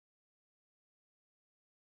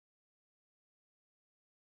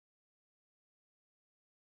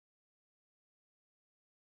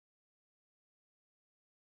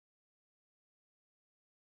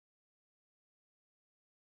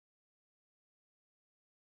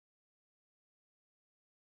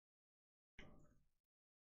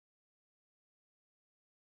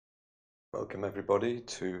Welcome everybody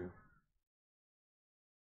to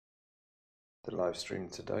the live stream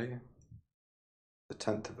today, the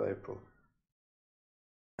 10th of April,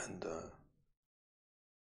 and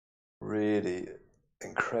really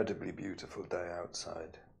incredibly beautiful day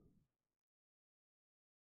outside.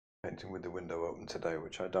 Painting with the window open today,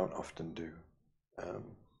 which I don't often do.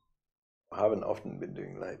 I haven't often been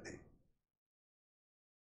doing lately.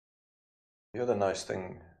 The other nice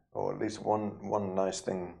thing, or at least one nice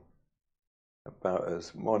thing about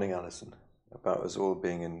us, morning Alison, about us all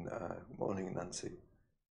being in, morning Nancy.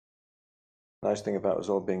 Nice thing about us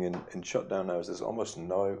all being in shutdown now is there's almost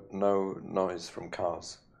no noise from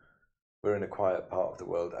cars. We're in a quiet part of the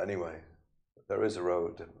world anyway. There is a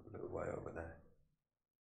road a little way over there.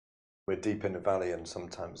 We're deep in the valley and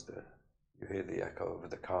sometimes you hear the echo of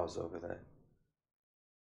the cars over there.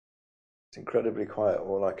 It's incredibly quiet.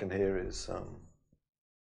 All I can hear is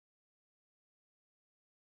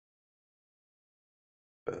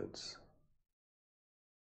birds.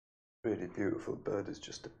 Really beautiful bird has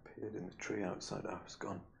just appeared in the tree outside. Oh, it's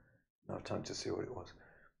gone. No time to see what it was.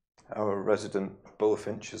 Our resident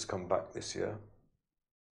bullfinch has come back this year.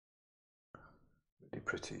 Really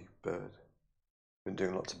pretty bird. Been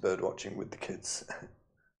doing lots of bird watching with the kids.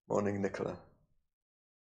 Morning, Nicola.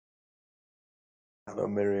 Hello,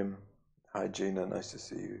 Miriam. Hi, Gina. Nice to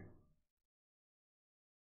see you.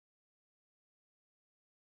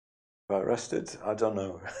 Have I rested? I don't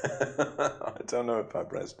know. I don't know if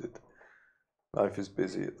I've rested. Life is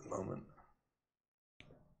busy at the moment.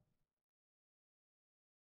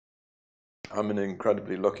 I'm in an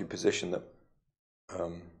incredibly lucky position that,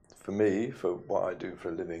 for me, for what I do for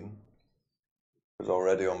a living, is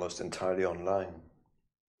already almost entirely online.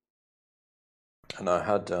 And I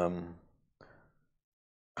had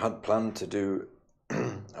planned to do,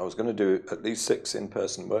 I was going to do at least 6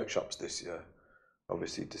 in-person workshops this year.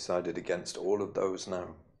 Obviously decided against all of those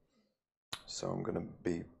now. So I'm going to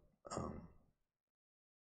be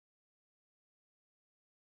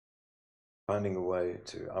finding a way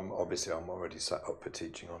to, I'm already set up for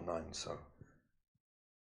teaching online, so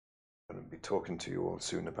I'm going to be talking to you all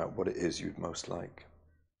soon about what it is you'd most like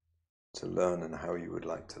to learn and how you would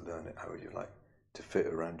like to learn it, how you like to fit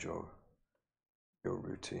around your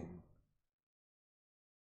routine.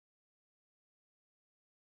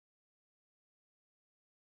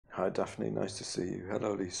 Hi Daphne, nice to see you.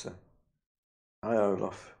 Hello Lisa. Hi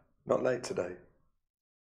Olaf. Not late today.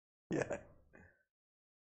 Yeah.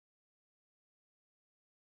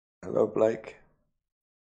 Hello Blake.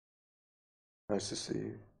 Nice to see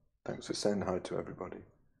you. Thanks for saying hi to everybody.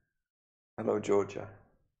 Hello Georgia.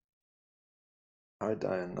 Hi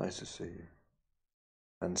Diane, nice to see you.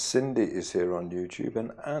 And Cindy is here on YouTube,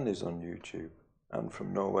 and Anne is on YouTube. Anne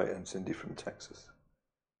from Norway and Cindy from Texas.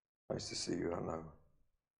 Nice to see you, hello.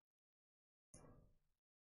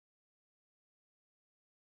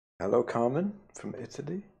 Hello Carmen from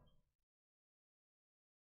Italy.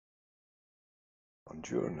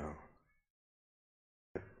 Buongiorno.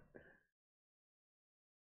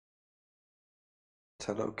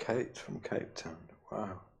 Hello Kate from Cape Town.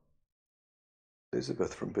 Wow.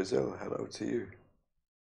 Elizabeth from Brazil, hello to you.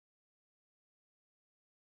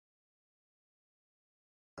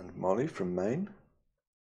 And Molly from Maine.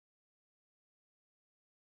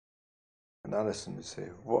 And Alison is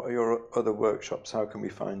here. What are your other workshops? How can we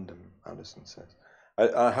find them? Alison says.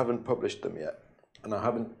 I haven't published them yet. And I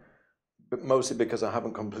haven't, but mostly because I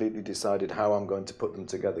haven't completely decided how I'm going to put them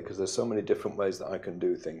together, because there's so many different ways that I can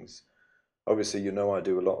do things. Obviously, you know I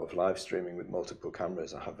do a lot of live streaming with multiple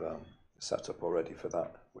cameras. I have set up already for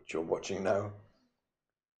that, which you're watching now.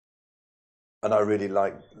 And I really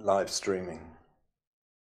like live streaming.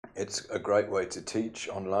 It's a great way to teach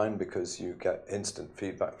online because you get instant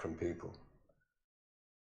feedback from people.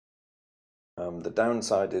 The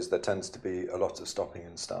downside is there tends to be a lot of stopping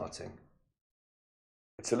and starting.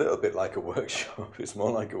 It's a little bit like a workshop. It's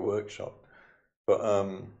more like a workshop. But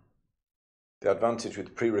the advantage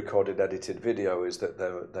with pre-recorded edited video is that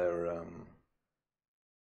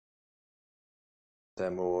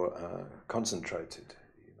they're more concentrated.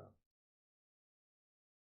 You know.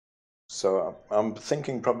 So I'm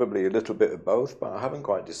thinking probably a little bit of both, but I haven't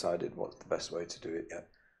quite decided what's the best way to do it yet.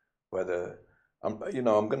 Whether I'm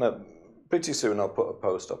going to pretty soon I'll put a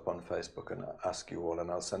post up on Facebook and ask you all, and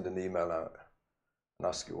I'll send an email out and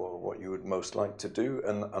ask you all what you would most like to do,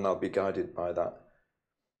 and I'll be guided by that.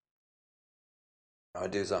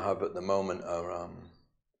 Ideas I have at the moment are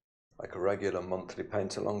like a regular monthly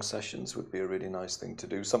paint-along sessions would be a really nice thing to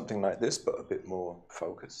do. Something like this, but a bit more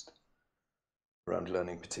focused around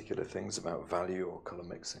learning particular things about value or color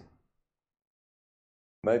mixing.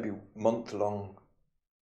 Maybe month-long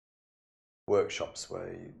workshops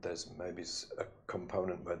where there's maybe a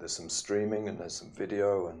component where there's some streaming and there's some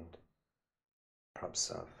video and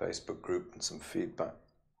perhaps a Facebook group and some feedback,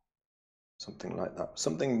 something like that.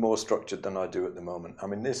 Something more structured than I do at the moment. I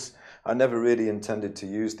mean, I never really intended to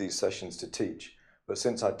use these sessions to teach, but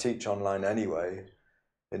since I teach online anyway,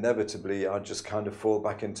 inevitably I just kind of fall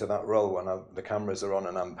back into that role when the cameras are on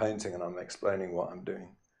and I'm painting and I'm explaining what I'm doing.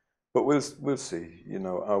 But we'll see. You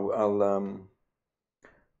know, I'll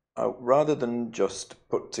rather than just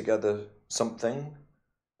put together something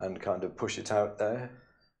and kind of push it out there,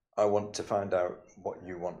 I want to find out what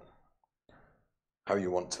you want, how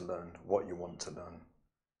you want to learn, what you want to learn.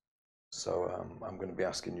 So I'm going to be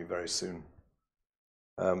asking you very soon.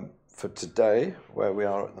 For today, where we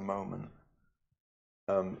are at the moment,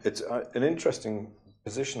 it's an interesting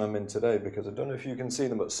position I'm in today, because I don't know if you can see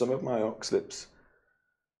them, but some of my oxlips,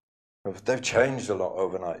 they've changed a lot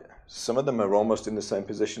overnight. Some of them are almost in the same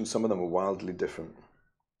position, some of them are wildly different.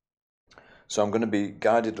 So I'm going to be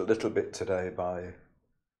guided a little bit today by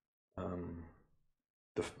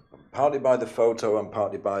partly by the photo and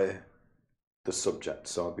partly by the subject.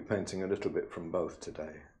 So I'll be painting a little bit from both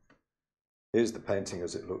today. Here's the painting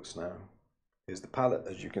as it looks now. Here's the palette.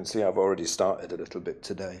 As you can see, I've already started a little bit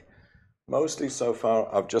today. Mostly so far,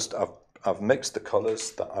 I've mixed the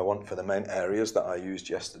colours that I want for the main areas that I used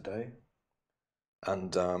yesterday.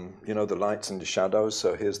 And, you know, the lights and the shadows.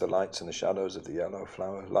 So here's the lights and the shadows of the yellow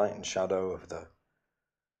flower, light and shadow of the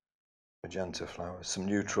magenta flower, some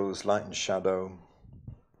neutrals, light and shadow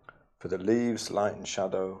for the leaves, light and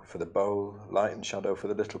shadow for the bowl, light and shadow for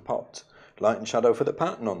the little pot, light and shadow for the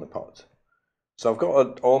pattern on the pot. So I've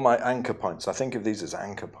got all my anchor points. I think of these as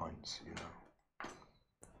anchor points, you know.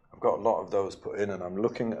 I've got a lot of those put in, and I'm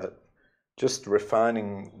looking at just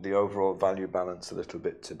refining the overall value balance a little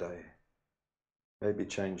bit today. Maybe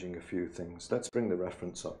changing a few things. Let's bring the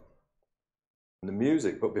reference up. And the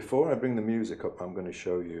music, but before I bring the music up, I'm going to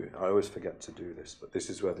show you, I always forget to do this, but this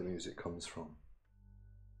is where the music comes from.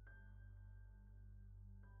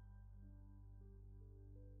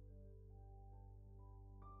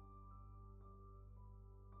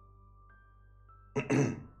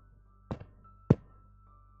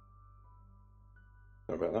 Sorry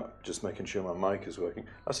about that, just making sure my mic is working.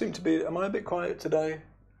 I seem to be, am I a bit quiet today?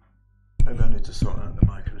 Maybe I need to sort out the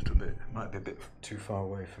mic a little bit. It might be a bit too far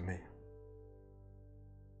away for me. I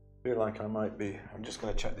feel like I might be. I'm just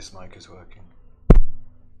going to check this mic is working.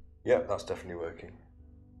 Yep, that's definitely working.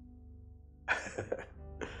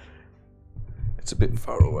 It's a bit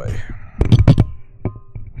far away.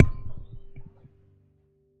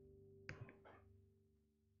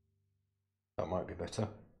 That might be better.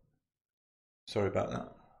 Sorry about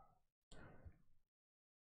that.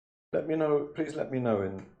 Let me know, please let me know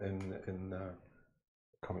in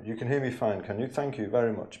comment. You can hear me fine, can you? Thank you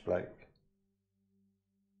very much, Blake.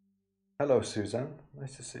 Hello, Suzanne.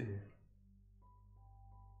 Nice to see you.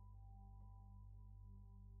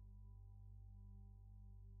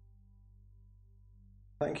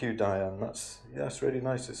 Thank you, Diane. That's really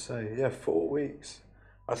nice to say. Yeah, 4 weeks.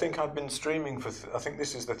 I think I've been streaming for, I think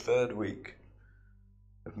this is the 3rd week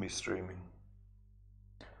of me streaming.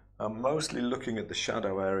 I'm mostly looking at the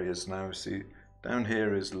shadow areas now. See, down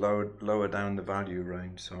here is lower down the value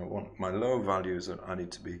range. So I want my low values, I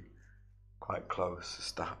need to be quite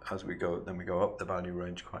close as we go. Then we go up the value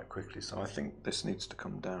range quite quickly. So I think this needs to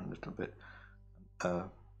come down a little bit. A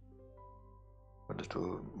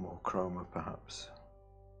little more chroma perhaps.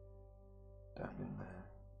 Down in there.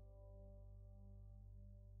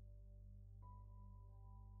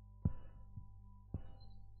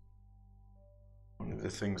 One of the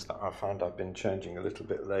things that I found I've been changing a little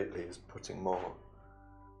bit lately is putting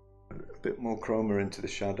a bit more chroma into the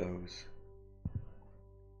shadows.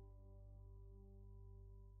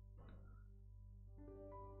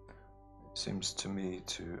 It seems to me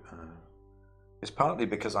to, it's partly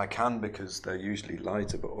because I can, because they're usually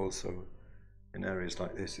lighter, but also in areas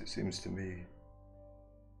like this, it seems to me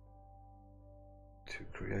to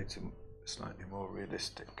create a slightly more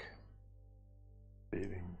realistic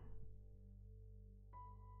feeling.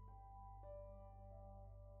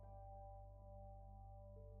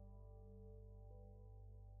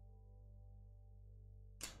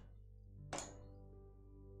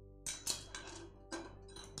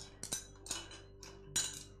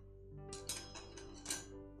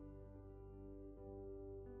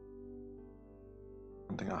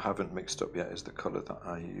 One thing I haven't mixed up yet is the colour that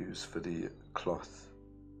I use for the cloth,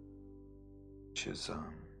 which is a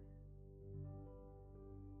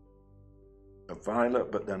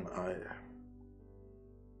violet, but then I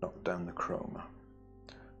knocked down the chroma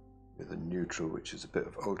with a neutral, which is a bit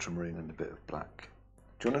of ultramarine and a bit of black,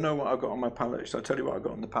 Do you want to know what I got on my palette? Should I tell you what I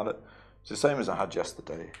got on the palette? It's the same as I had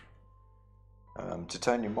yesterday.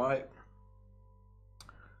 Titanium white,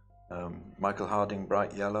 Michael Harding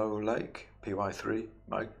bright yellow lake, PY3.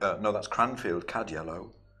 No, that's Cranfield cad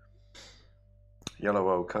yellow.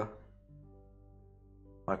 Yellow ochre,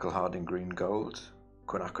 Michael Harding green gold,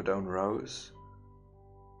 quinacridone rose,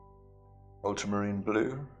 ultramarine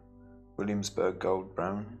blue, Williamsburg gold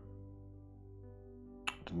brown.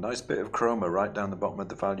 A nice bit of chroma right down the bottom of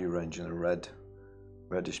the value range in a red,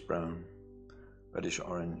 reddish brown, reddish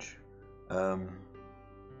orange.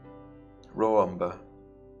 Raw umber,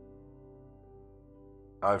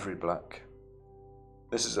 ivory black.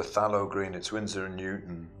 This is a phthalo green, it's Winsor &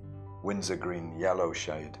 Newton, Windsor green yellow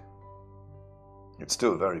shade. It's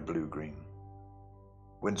still very blue green.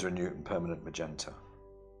 Winsor & Newton permanent magenta.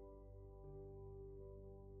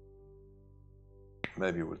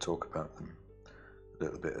 Maybe we'll talk about them a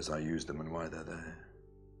little bit as I use them and why they're there.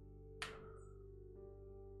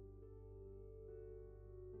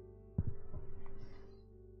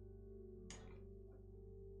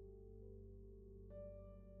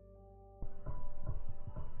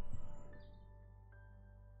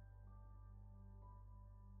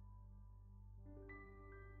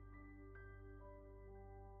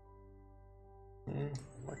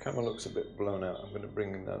 My camera looks a bit blown out. I'm going to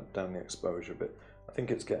bring down the exposure a bit. I think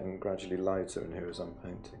it's getting gradually lighter in here as I'm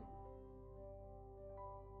painting.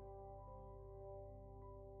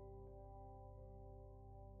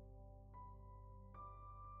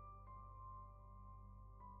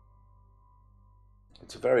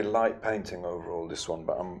 It's a very light painting overall, this one,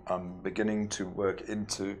 but I'm beginning to work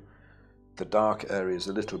into the dark areas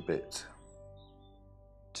a little bit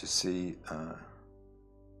to see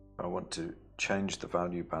I want to change the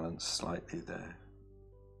value balance slightly there.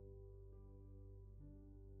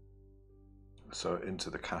 So into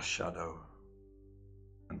the cast shadow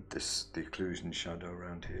and the occlusion shadow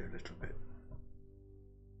around here a little bit.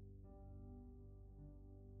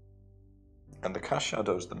 And the cast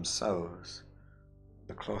shadows themselves,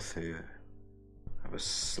 the cloth here, have a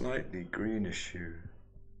slightly greenish hue,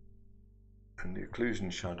 and the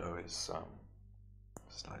occlusion shadow is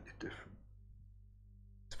slightly different.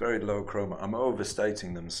 It's very low chroma. I'm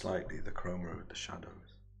overstating them slightly, the chroma of the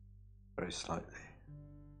shadows, very slightly.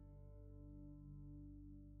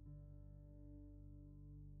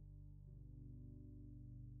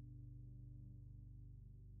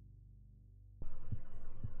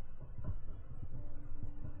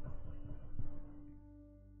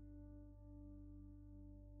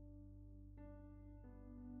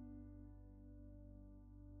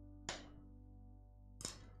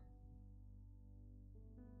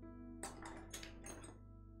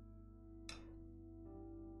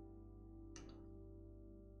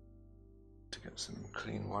 Get some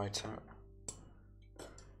clean white out.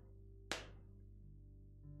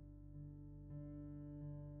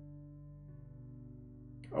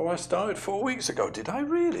 Oh, I started 4 weeks ago, did I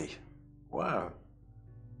really? Wow.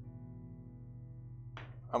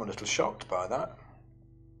 I'm a little shocked by that.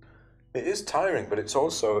 It is tiring, but it's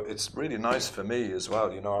really nice for me as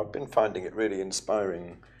well. You know, I've been finding it really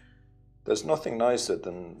inspiring. There's nothing nicer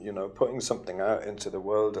than, you know, putting something out into the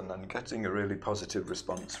world and then getting a really positive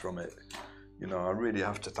response from it. You know, I really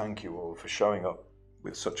have to thank you all for showing up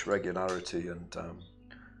with such regularity and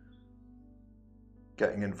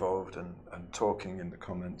getting involved and talking in the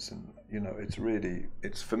comments. And, you know,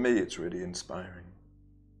 for me, it's really inspiring.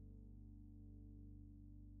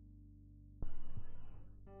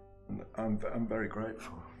 And I'm very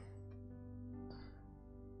grateful.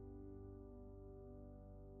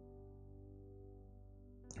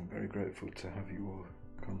 I'm very grateful to have you all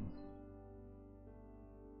come.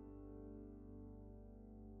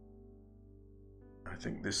 I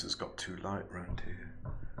think this has got too light around here.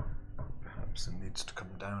 Perhaps it needs to come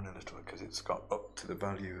down a little because it's got up to the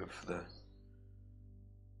value of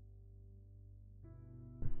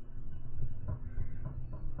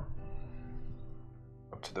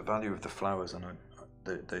the flowers, and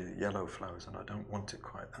the yellow flowers, and I don't want it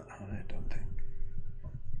quite that high, I don't think.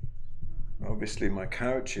 Obviously my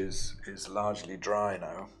couch is largely dry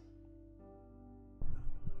now.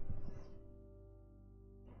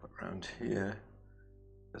 But around here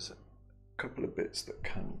there's a couple of bits that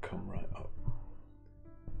can come right up.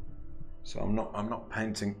 So I'm not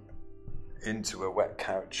painting into a wet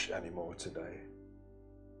couch anymore today,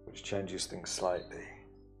 which changes things slightly.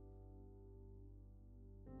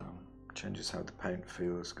 Changes how the paint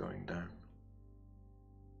feels going down.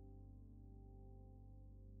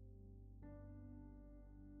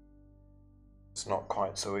 It's not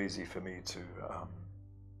quite so easy for me to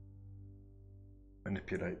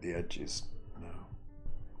manipulate the edges now.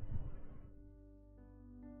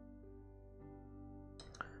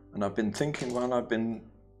 And I've been thinking while I've been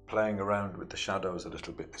playing around with the shadows a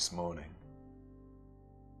little bit this morning,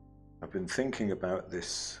 I've been thinking about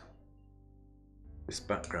this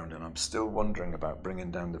background, and I'm still wondering about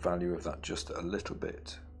bringing down the value of that just a little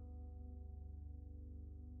bit.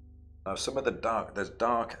 Now some of there's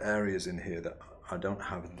dark areas in here that I don't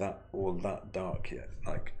have all that dark yet,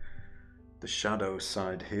 like the shadow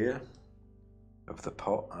side here of the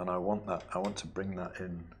pot, and I want to bring that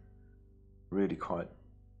in really quite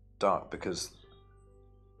dark, because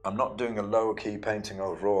I'm not doing a low key painting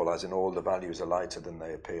overall, as in all the values are lighter than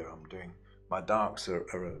they appear. My darks are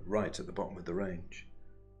right at the bottom of the range.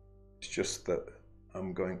 It's just that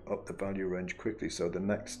I'm going up the value range quickly, so the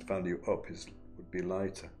next value up would be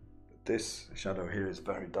lighter. But this shadow here is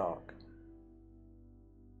very dark.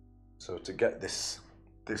 So to get this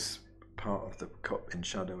part of the cup in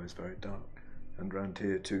shadow is very dark, and around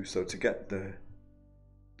here too. So to get the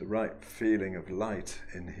right feeling of light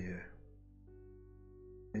in here,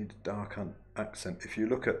 you need a dark accent. If you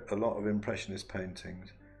look at a lot of Impressionist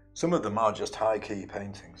paintings, some of them are just high key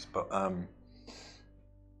paintings, but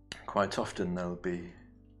quite often there'll be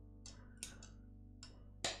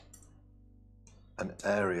an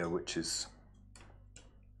area which is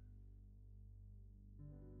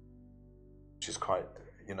quite,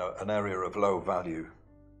 an area of low value,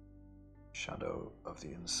 shadow of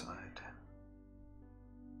the inside.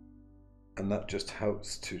 And that just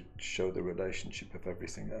helps to show the relationship of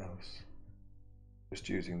everything else. Just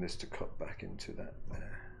using this to cut back into that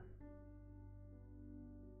there.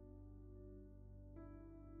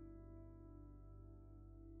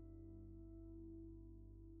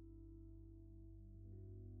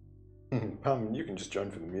 Pam, you can just join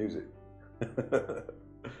for the music.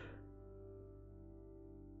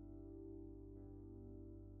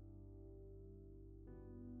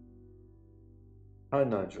 Hi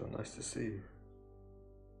Nigel, nice to see you.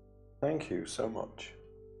 Thank you so much.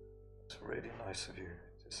 It's really nice of you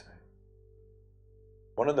to say.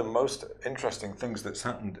 One of the most interesting things that's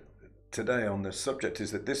happened today on this subject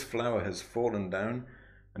is that this flower has fallen down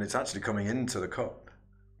and it's actually coming into the cup,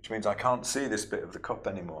 which means I can't see this bit of the cup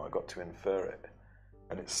anymore. I got to infer it,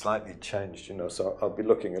 and it's slightly changed, so I'll be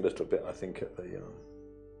looking a little bit, I think, at the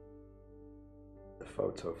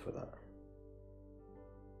photo for that.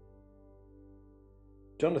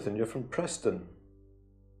 Jonathan, you're from Preston.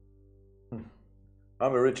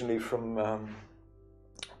 I'm originally from,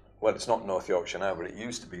 well, it's not North Yorkshire now, but it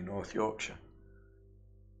used to be North Yorkshire.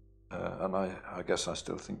 And I guess I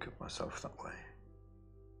still think of myself that way.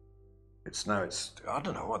 I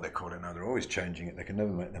don't know what they call it now. They're always changing it. They can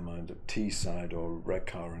never make their mind up. Teesside or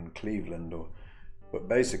Redcar and Cleveland, but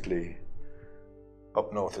basically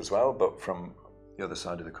up north as well, but from the other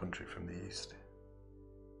side of the country, from the east.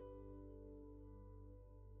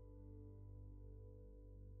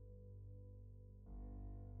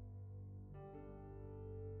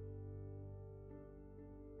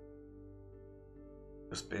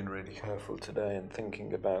 Just being really careful today and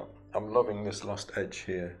thinking about, I'm loving this lost edge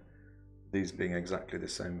here, these being exactly the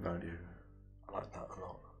same value. I like that a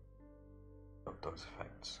lot. Love those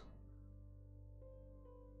effects.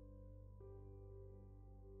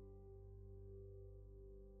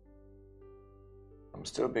 I'm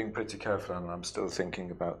still being pretty careful, and I'm still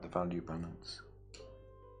thinking about the value balance.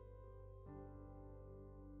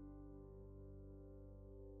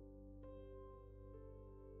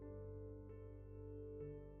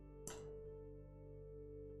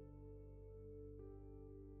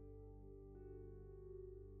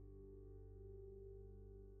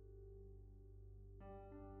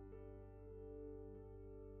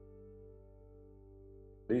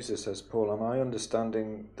 Lisa says, Paul, am I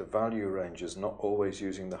understanding the value range is not always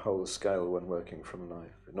using the whole scale when working from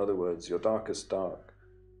life? In other words, your darkest dark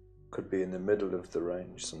could be in the middle of the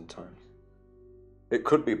range sometimes. It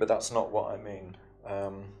could be, but that's not what I mean.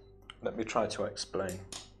 Let me try to explain.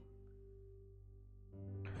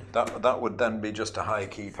 That would then be just a high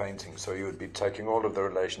key painting, so you would be taking all of the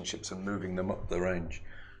relationships and moving them up the range.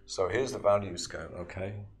 So here's the value scale,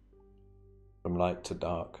 okay? From light to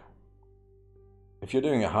dark. If you're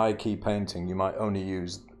doing a high key painting, you might only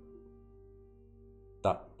use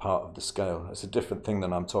that part of the scale. It's a different thing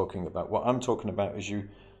than I'm talking about. What I'm talking about is you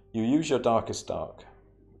use your darkest dark,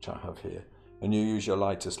 which I have here, and you use your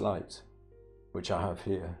lightest light, which I have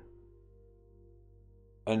here.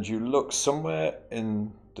 And you look somewhere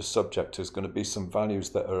in the subject, there's going to be some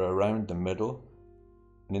values that are around the middle.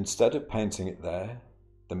 And instead of painting it there,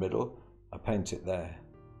 the middle, I paint it there.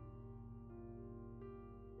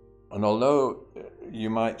 And although you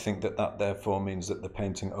might think that that therefore means that the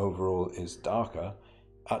painting overall is darker,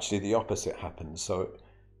 actually the opposite happens. So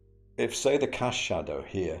if, say, the cast shadow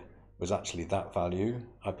here was actually that value.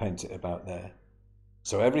 I paint it about there.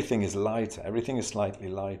 So everything is lighter, everything is slightly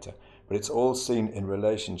lighter, but it's all seen in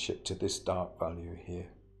relationship to this dark value here.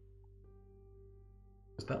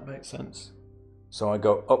 Does that make sense? So I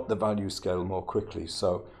go up the value scale more quickly.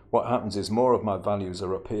 So what happens is more of my values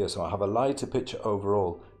are up here. So I have a lighter picture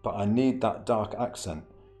overall, but I need that dark accent.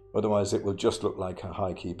 Otherwise it will just look like a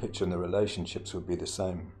high key picture and the relationships will be the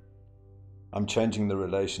same. I'm changing the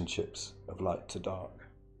relationships of light to dark.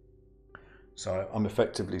 So I'm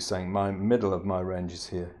effectively saying my middle of my range is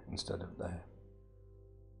here instead of there.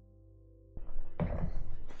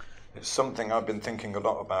 It's something I've been thinking a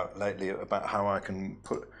lot about lately, about how I can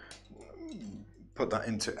put that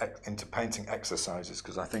into painting exercises,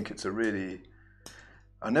 because I think it's a really,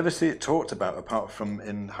 I never see it talked about apart from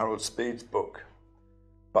in Harold Speed's book,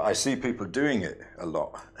 but I see people doing it a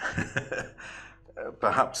lot,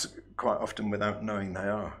 perhaps quite often without knowing they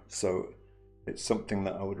are. So it's something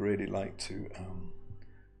that I would really like to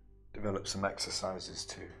develop some exercises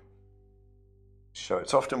to show.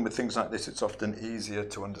 It's often with things like this, it's often easier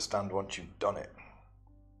to understand once you've done it.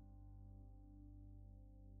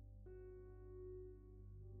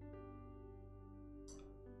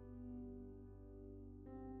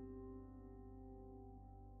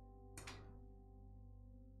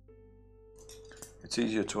 It's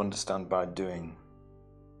easier to understand by doing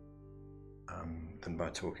than by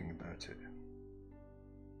talking about it.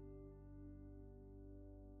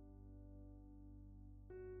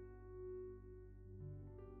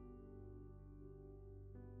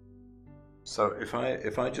 So if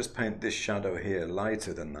I just paint this shadow here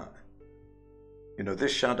lighter than that, you know,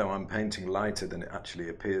 this shadow I'm painting lighter than it actually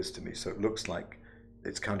appears to me, so it looks like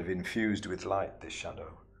it's kind of infused with light, this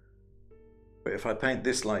shadow. But if I paint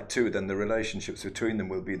this light too, then the relationships between them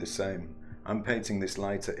will be the same. I'm painting this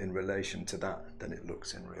lighter in relation to that than it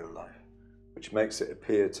looks in real life, which makes it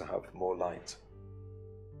appear to have more light.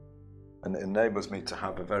 And it enables me to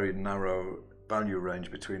have a very narrow value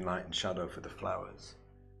range between light and shadow for the flowers.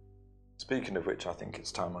 Speaking of which, I think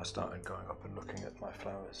it's time I started going up and looking at my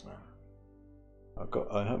flowers now.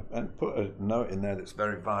 I have put a note in there that's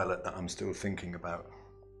very violet that I'm still thinking about.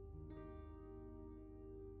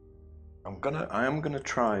 I am gonna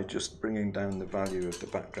try just bringing down the value of the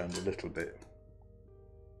background a little bit,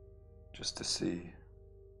 just to see,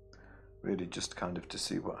 really just kind of to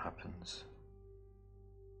see what happens.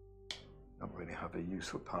 Don't really have a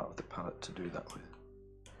useful part of the palette to do that with.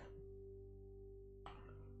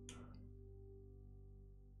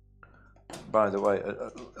 By the way,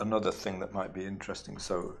 another thing that might be interesting,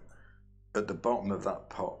 so at the bottom of that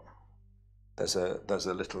pot, there's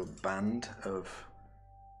a little band of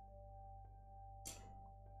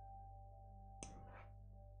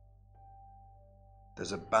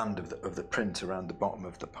the print around the bottom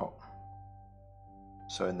of the pot.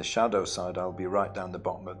 So in the shadow side, I'll be right down the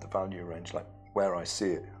bottom of the value range, like where I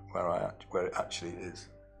see it, where it actually is,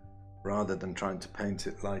 rather than trying to paint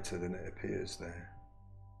it lighter than it appears there.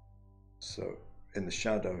 So in the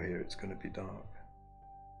shadow here, it's going to be dark.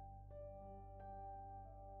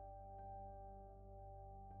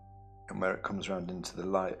 And where it comes around into the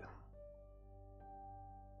light,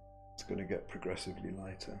 it's going to get progressively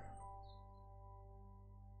lighter.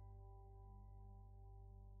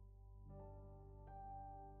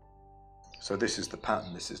 So this is the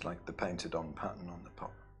pattern, this is like the painted on pattern on the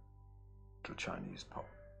pot, little Chinese pot.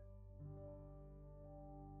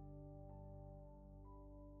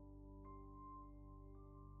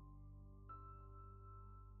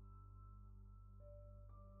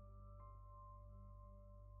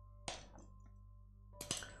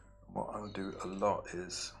 What I'll do a lot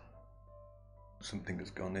is, something has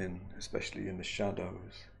gone in, especially in the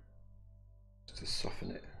shadows, to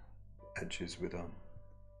soften it, edges with a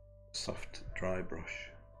soft dry brush.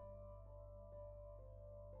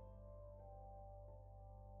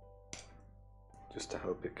 Just to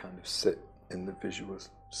help it kind of sit in the visual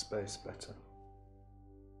space better.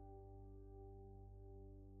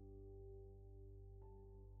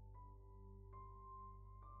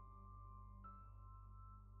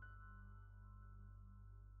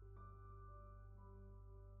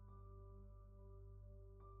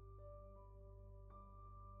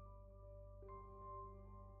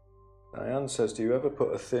 Diane says, do you ever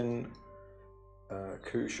put a thin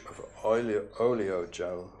couche of oleo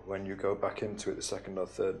gel when you go back into it the second or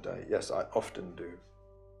third day? Yes, I often do.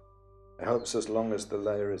 It helps as long as the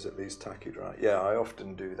layer is at least tacky dry. Yeah, I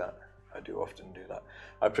often do that. I do often do that.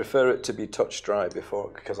 I prefer it to be touch dry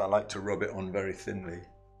before, because I like to rub it on very thinly.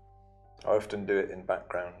 I often do it in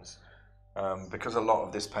backgrounds. Because a lot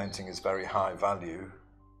of this painting is very high value,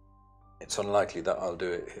 it's unlikely that I'll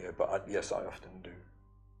do it here, but yes, I often do.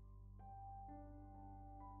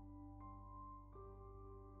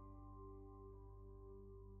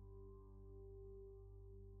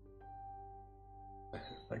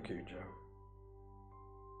 Thank you, Joe.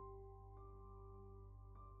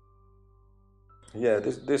 Yeah,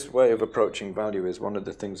 this way of approaching value is one of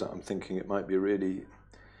the things that I'm thinking it might be really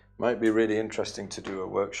interesting to do a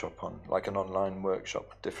workshop on, like an online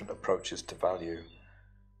workshop, different approaches to value.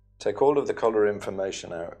 Take all of the color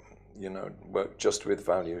information out, you know, work just with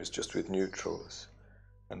values, just with neutrals,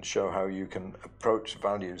 and show how you can approach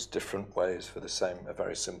values different ways for a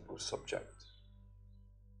very simple subject.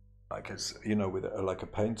 Like, as you know, with like a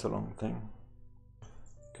paint along thing,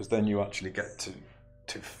 because then you actually get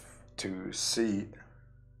to see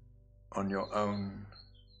on your own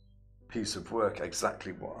piece of work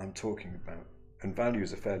exactly what I'm talking about. And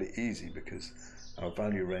values are fairly easy because our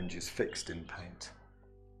value range is fixed in paint.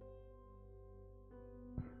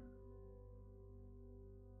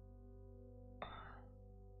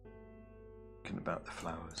 Thinking about the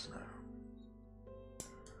flowers now.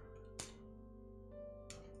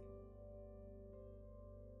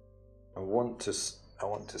 I want to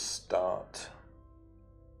start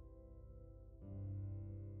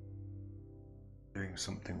doing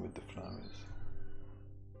something with the flowers.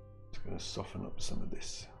 It's going to soften up some of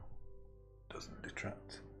this. Doesn't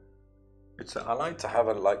detract. I like to have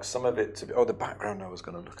some of it to be. Oh, the background I was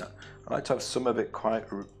going to look at. I like to have some of it quite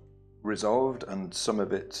resolved and some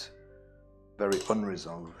of it very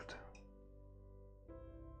unresolved.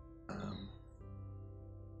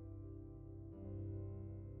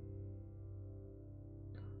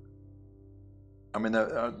 I mean,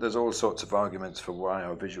 there's all sorts of arguments for why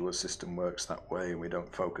our visual system works that way, and we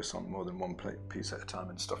don't focus on more than one piece at a time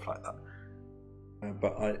and stuff like that.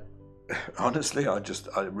 But honestly, I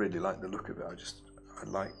really like the look of it. I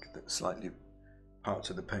like that slightly parts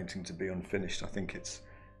of the painting to be unfinished. I think it's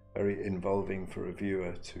very involving for a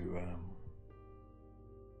viewer to.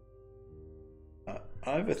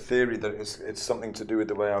 I have a theory that it's something to do with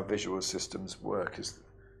the way our visual systems work,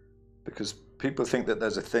 because people think that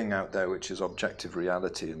there's a thing out there which is objective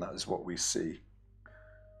reality, and that is what we see.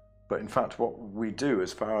 But in fact, what we do,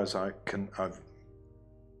 as far as I'm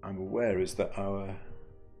aware, is that our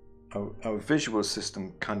visual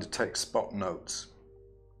system kind of takes spot notes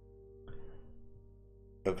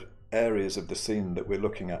of areas of the scene that we're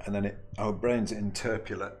looking at, and then our brains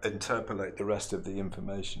interpolate the rest of the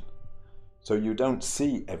information. So you don't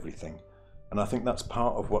see everything. And I think that's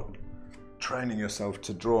part of what training yourself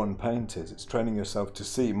to draw and paint is. It's training yourself to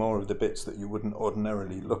see more of the bits that you wouldn't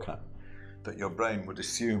ordinarily look at, that your brain would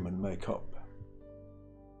assume and make up.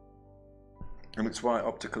 And it's why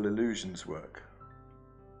optical illusions work.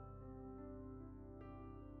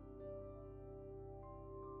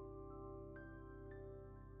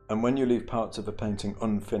 And when you leave parts of a painting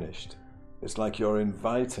unfinished, it's like you're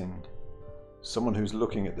inviting someone who's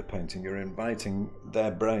looking at the painting, you're inviting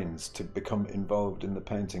their brains to become involved in the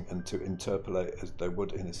painting and to interpolate as they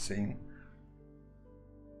would in a scene.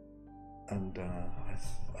 And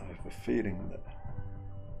I have a feeling that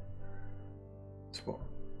it's what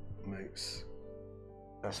makes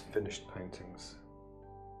us finished paintings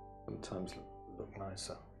sometimes look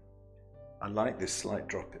nicer. I like this slight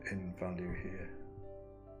drop in value here.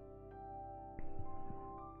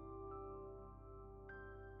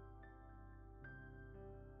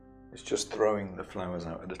 It's just throwing the flowers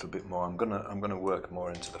out a little bit more. I'm gonna work more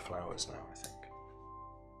into the flowers now, I think.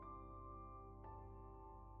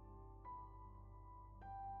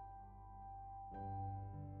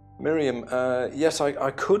 Miriam, yes,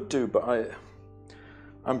 I could do, but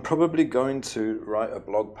I'm probably going to write a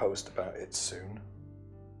blog post about it soon,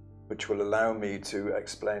 which will allow me to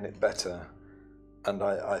explain it better. And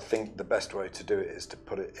I think the best way to do it is to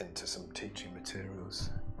put it into some teaching materials.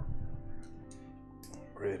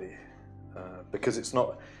 Really, because it's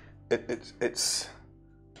not, it's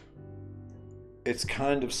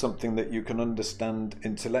kind of something that you can understand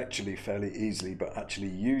intellectually fairly easily, but actually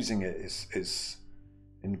using it is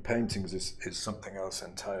in paintings is something else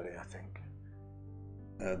entirely. I think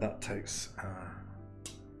that takes.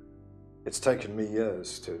 It's taken me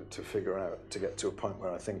years to figure out, to get to a point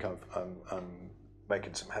where I think I'm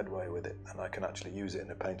making some headway with it, and I can actually use it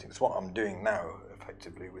in a painting. It's what I'm doing now,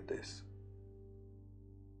 effectively, with this.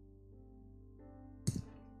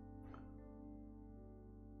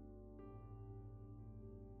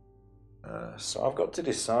 So I've got to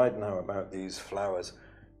decide now about these flowers.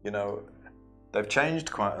 You know, they've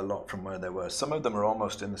changed quite a lot from where they were. Some of them are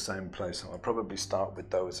almost in the same place, so I'll probably start with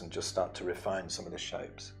those and just start to refine some of the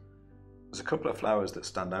shapes. There's a couple of flowers that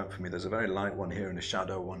stand out for me. There's a very light one here and a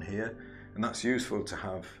shadow one here, and that's useful to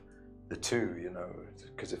have the two, you know,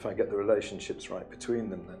 because if I get the relationships right between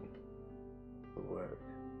them, then it'll work.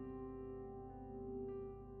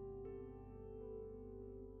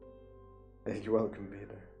 You're welcome,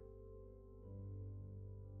 Peter.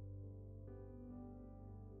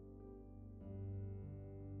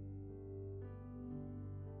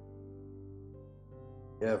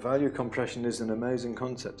 Yeah, value compression is an amazing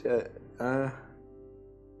concept. Yeah,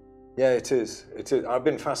 yeah, it is. It is. I've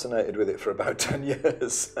been fascinated with it for about 10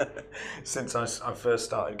 years since I first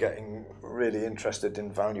started getting really interested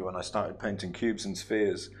in value, when I started painting cubes and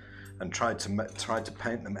spheres and tried to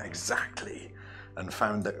paint them exactly, and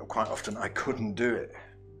found that quite often I couldn't do it.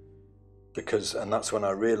 And that's when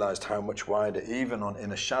I realized how much wider, even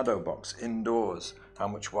in a shadow box indoors, how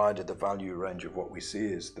much wider the value range of what we see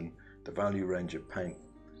is than the value range of paint.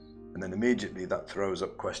 And then immediately that throws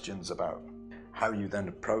up questions about how you then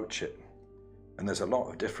approach it. And there's a lot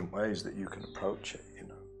of different ways that you can approach it, you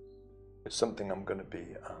know. It's something I'm going to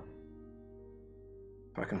be,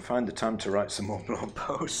 if I can find the time to write some more blog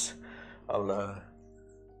posts, I'll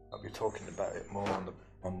be talking about it more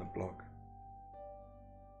on the blog.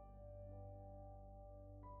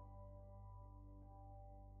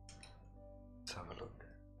 Let's have a look.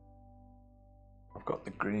 I've got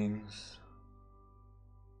the greens.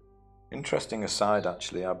 Interesting aside,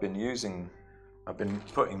 actually, I've been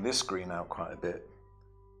putting this green out quite a bit.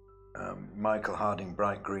 Michael Harding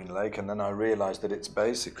Bright Green Lake, and then I realized that it's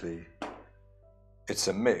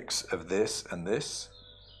a mix of this, and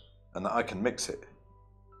that I can mix it.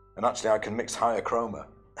 And actually I can mix higher chroma.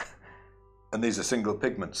 And these are single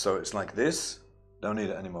pigments, so it's like this, don't need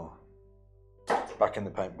it anymore. Back in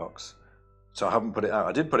the paint box. So I haven't put it out.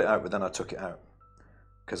 I did put it out, but then I took it out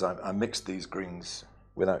because I mixed these greens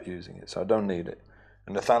without using it, so I don't need it.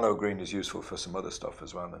 And the phthalo green is useful for some other stuff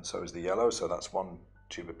as well, and so is the yellow, so that's one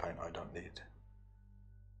tube of paint I don't need.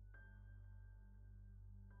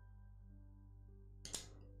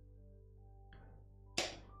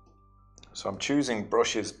 So I'm choosing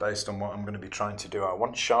brushes based on what I'm going to be trying to do. I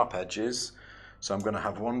want sharp edges, so I'm going to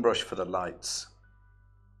have one brush for the lights,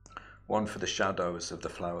 one for the shadows of the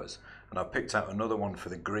flowers, and I've picked out another one for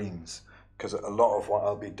the greens, because a lot of what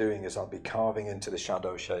I'll be doing is I'll be carving into the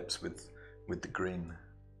shadow shapes with the green.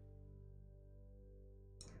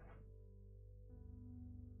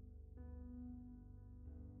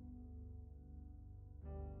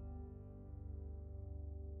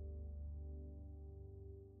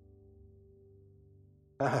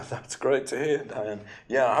 That's great to hear, Diane.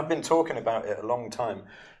 Yeah, I've been talking about it a long time.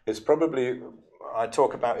 It's probably, I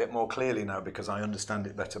talk about it more clearly now because I understand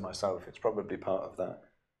it better myself. It's probably part of that,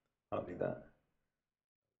 partly that,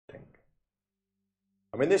 I think.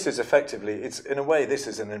 I mean, this is effectively, in a way, this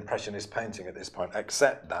is an Impressionist painting at this point,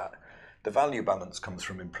 except that the value balance comes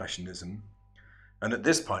from Impressionism. And at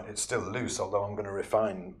this point, it's still loose, although I'm going to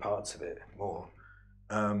refine parts of it more.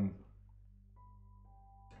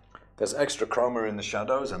 There's extra chroma in the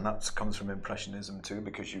shadows, and that comes from Impressionism too,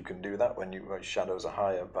 because you can do that when shadows are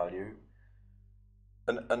higher value.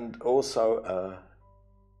 And also,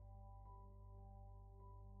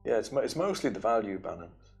 yeah, it's mostly the value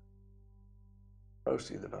balance.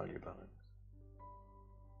 Mostly the value balance.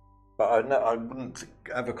 But I wouldn't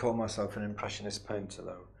ever call myself an Impressionist painter,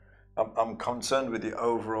 though. I'm concerned with the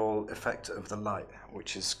overall effect of the light,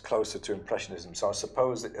 which is closer to Impressionism. So I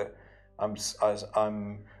suppose that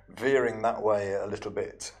I'm veering that way a little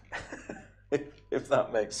bit, if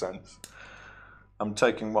that makes sense. I'm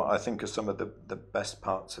taking what I think are some of the best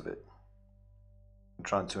parts of it and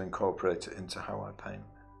trying to incorporate it into how I paint.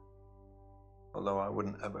 Although I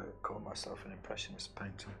wouldn't ever call myself an Impressionist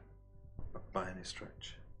painter by any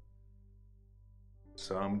stretch.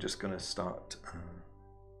 So I'm just going to start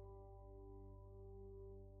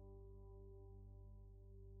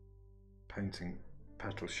painting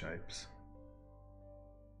petal shapes.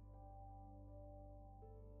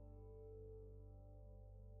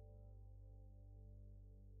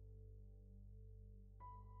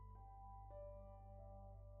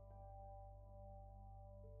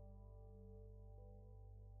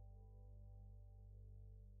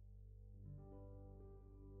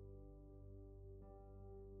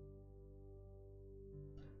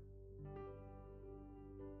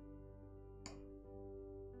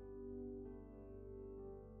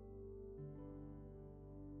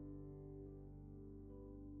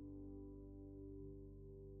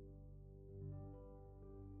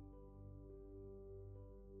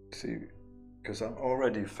 See, because I'm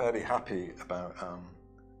already fairly happy about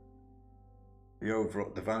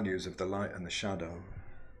the values of the light and the shadow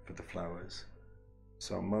for the flowers,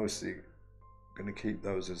 so I'm mostly going to keep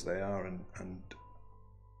those as they are, and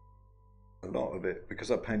a lot of it,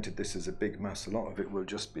 because I painted this as a big mass, a lot of it will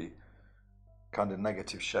just be kind of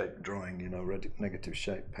negative shape drawing, you know, negative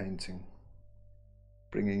shape painting,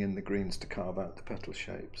 bringing in the greens to carve out the petal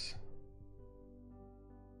shapes.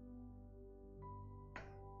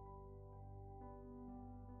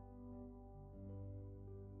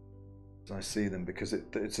 as I see them, because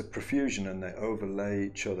it's a profusion and they overlay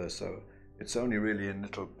each other, so it's only really in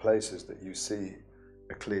little places that you see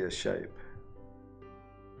a clear shape.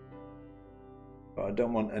 But I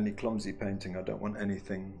don't want any clumsy painting, I don't want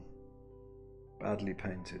anything badly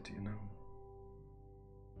painted, you know.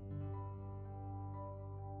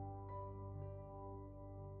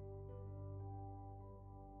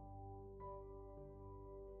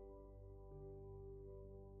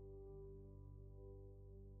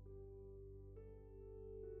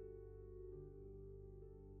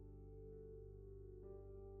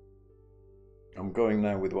 I'm going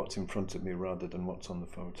now with what's in front of me rather than what's on the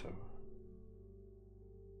photo.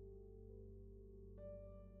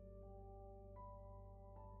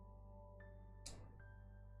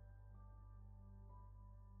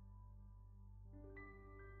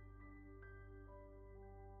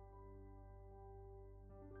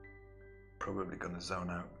 Probably going to zone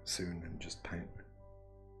out soon and just paint.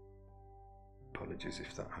 Apologies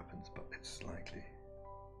if that happens, but it's likely.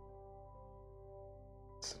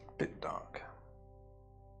 It's a bit dark.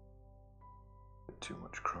 Too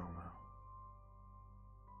much chroma.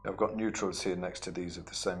 I've got neutrals here next to these of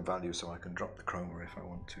the same value, so I can drop the chroma if I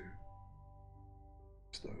want to.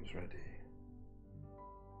 Is those ready?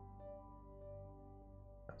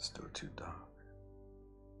 That's still too dark.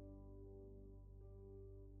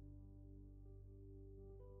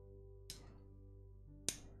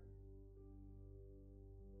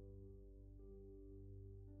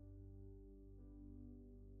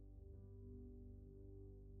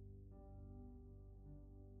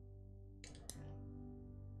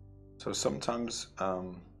 So sometimes,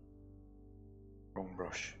 wrong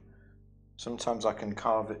brush, sometimes I can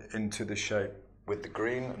carve it into the shape with the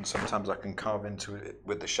green, and sometimes I can carve into it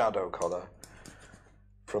with the shadow colour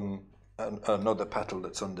from another petal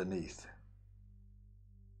that's underneath.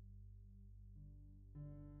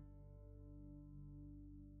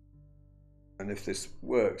 And if this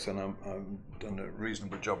works and I've done a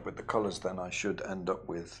reasonable job with the colours, then I should end up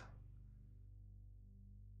with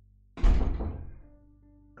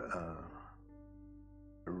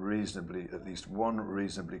at least one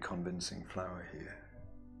reasonably convincing flower here.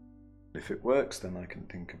 If it works, then I can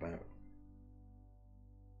think about,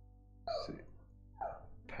 see,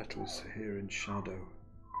 petals here in shadow.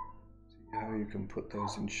 See how you can put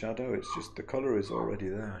those in shadow? It's just the colour is already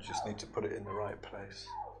there, I just need to put it in the right place.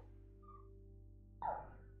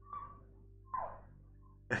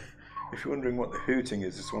 If you're wondering what the hooting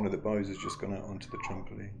is, it's one of the boys who's just gone out onto the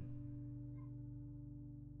trampoline.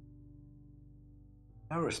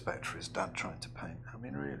 No respect for his dad trying to paint. I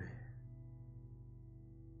mean, really.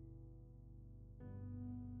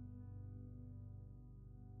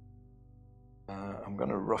 I'm going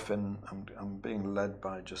to rough in. I'm being led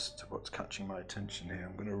by just what's catching my attention here.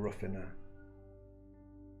 I'm going to rough in a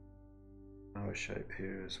flower shape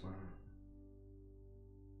here as well.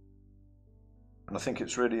 And I think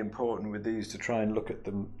it's really important with these to try and look at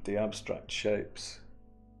the abstract shapes.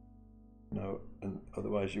 You know, and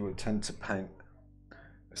otherwise you will tend to paint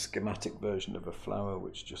a schematic version of a flower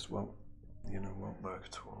which just won't work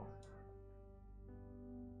at all.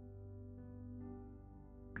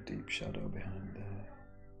 Deep shadow behind there.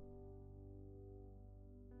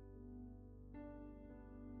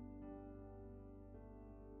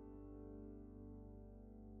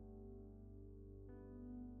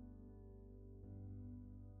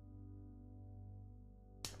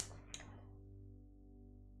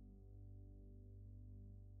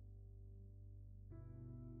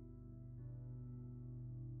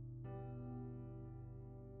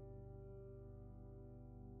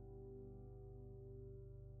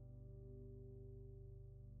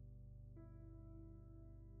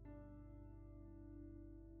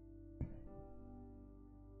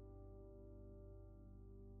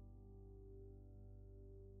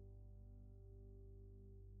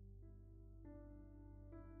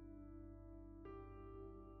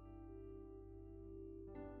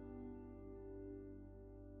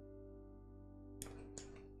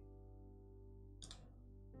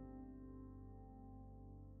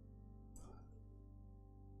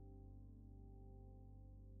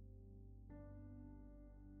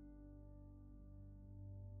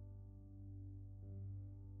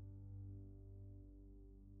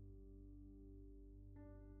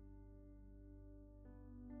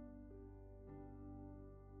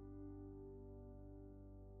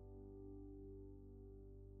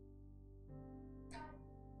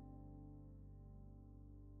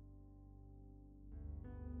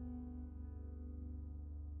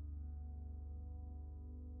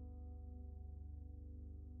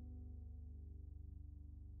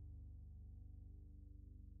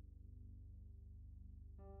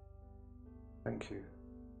 Thank you.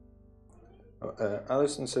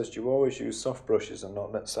 Alison says, do you always use soft brushes and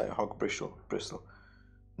not, let's say, a hog bristle?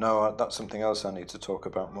 No, that's something else I need to talk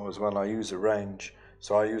about more as well. I use a range,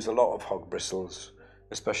 so I use a lot of hog bristles,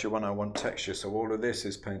 especially when I want texture. So all of this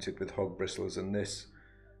is painted with hog bristles, and the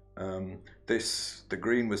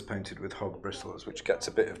green was painted with hog bristles, which gets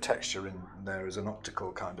a bit of texture in there as an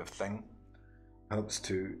optical kind of thing. Helps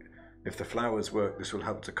to, if the flowers work, this will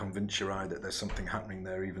help to convince your eye that there's something happening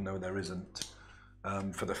there, even though there isn't.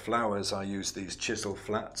 For the flowers, I use these chisel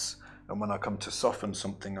flats, and when I come to soften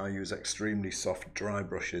something, I use extremely soft dry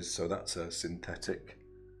brushes, so that's a synthetic,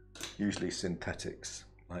 usually synthetics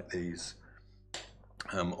like these,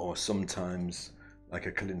 or sometimes like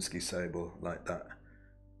a Kolinsky sable like that,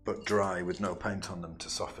 but dry with no paint on them to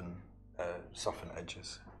soften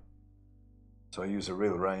edges. So I use a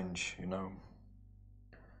real range, you know,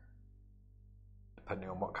 depending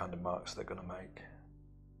on what kind of marks they're going to make.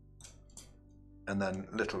 And then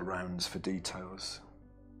little rounds for details,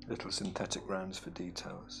 little synthetic rounds for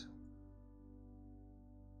details.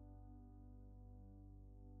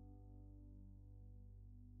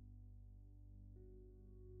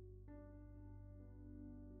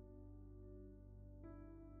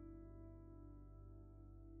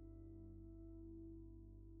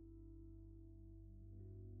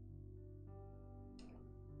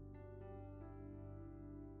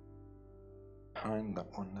 Behind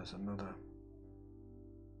that one, there's another.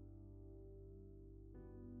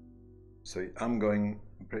 So I'm going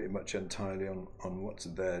pretty much entirely on what's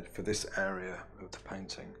there for this area of the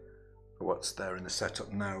painting, for what's there in the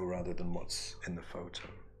setup now rather than what's in the photo.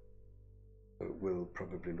 So it will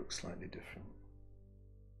probably look slightly different.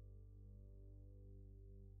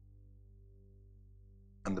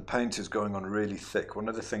 And the paint is going on really thick. One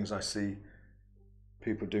of the things I see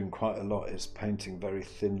people doing quite a lot is painting very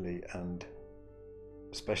thinly, and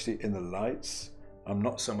especially in the lights. I'm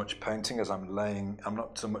not so much painting as I'm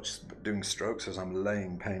not so much doing strokes as I'm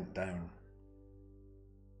laying paint down.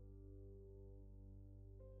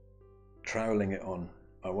 Troweling it on.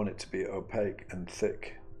 I want it to be opaque and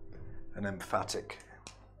thick and emphatic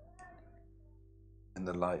in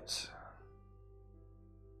the lights.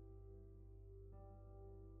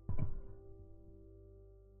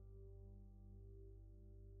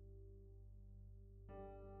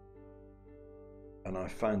 And I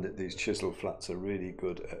find that these chisel flats are really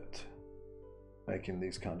good at making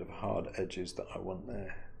these kind of hard edges that I want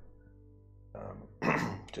there.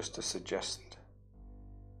 Just to suggest.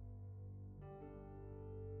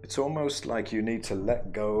 It's almost like you need to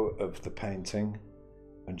let go of the painting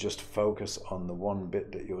and just focus on the one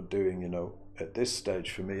bit that you're doing, you know. At this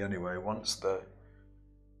stage, for me anyway, once the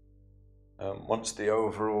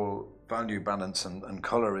overall value balance and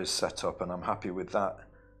colour is set up and I'm happy with that,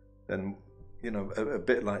 then, you know, a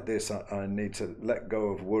bit like this, I need to let go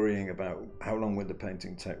of worrying about how long will the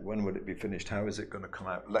painting take, when will it be finished, how is it going to come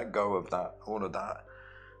out, let go of that, all of that,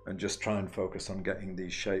 and just try and focus on getting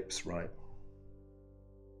these shapes right.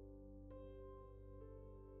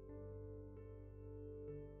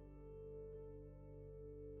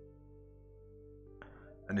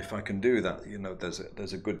 And if I can do that, you know,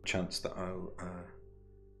 there's a good chance that I'll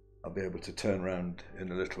be able to turn around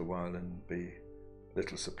in a little while and be a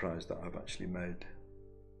little surprised that I've actually made,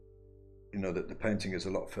 you know, that the painting is a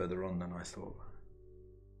lot further on than I thought.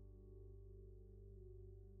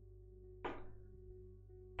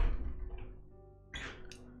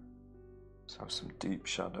 Let's have some deep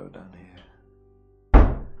shadow down here.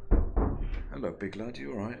 Hello, big lad,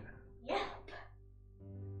 you alright? Yep.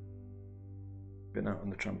 Been out on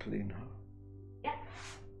the trampoline, huh? Yep.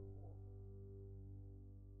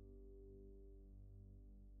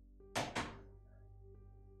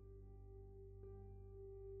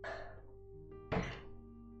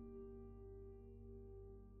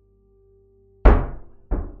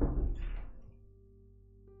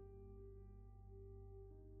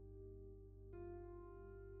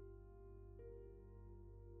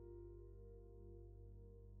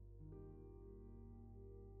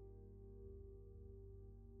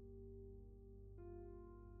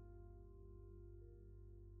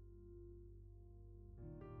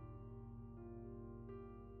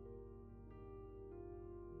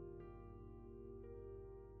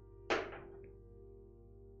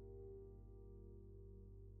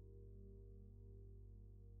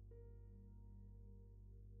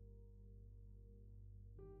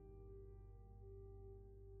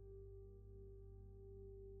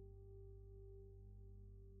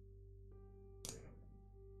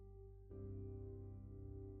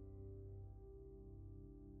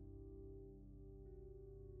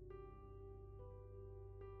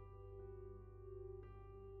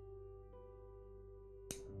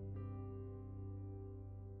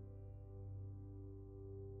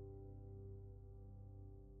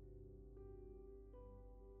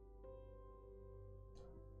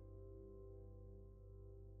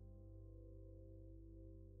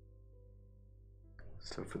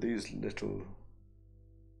 So for these little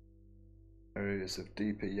areas of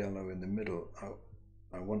deeper yellow in the middle,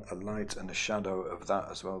 I want a light and a shadow of that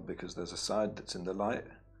as well, because there's a side that's in the light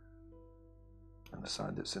and a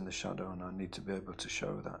side that's in the shadow, and I need to be able to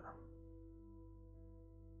show that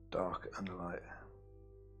dark and light.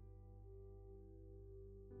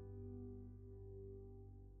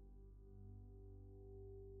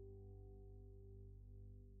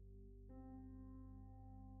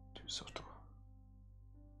 Too subtle.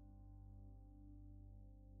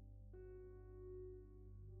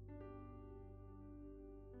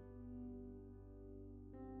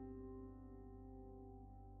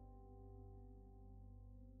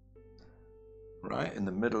 Right in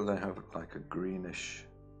the middle they have like a greenish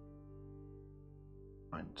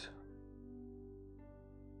point.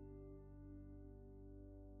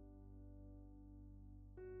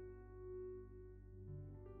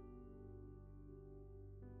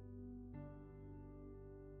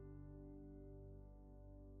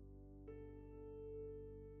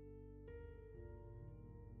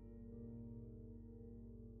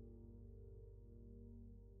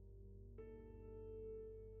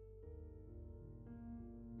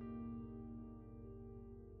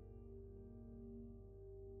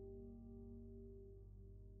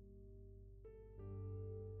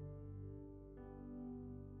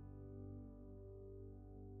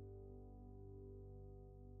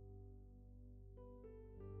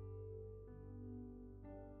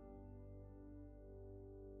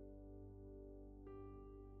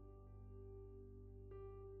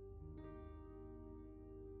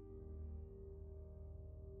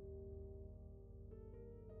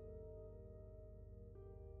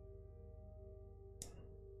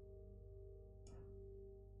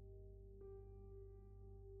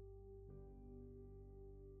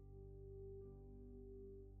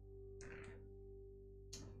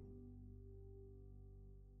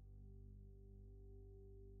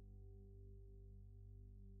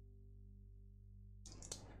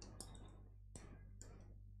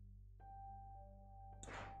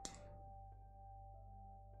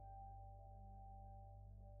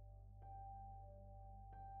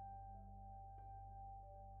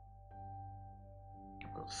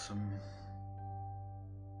 Got some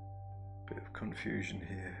bit of confusion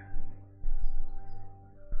here.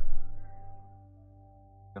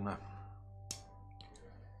 I'm gonna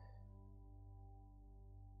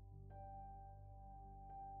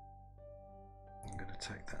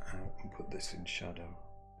take that out and put this in shadow.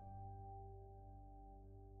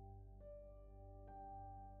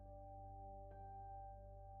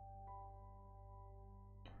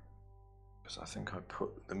 Because I think I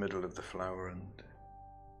put the middle of the flower and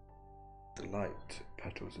the light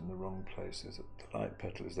petals in the wrong places. The light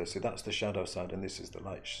petal is there, so that's the shadow side, and this is the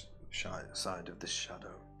light side of this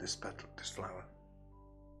shadow, this petal, this flower.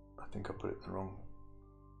 I think I put it in the wrong.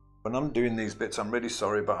 When I'm doing these bits, I'm really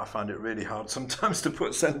sorry, but I find it really hard sometimes to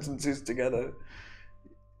put sentences together.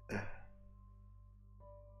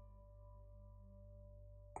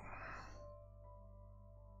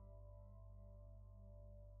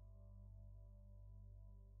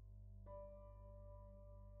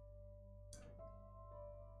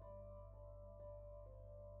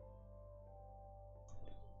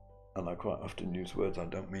 And I quite often use words I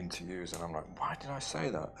don't mean to use, and I'm like, why did I say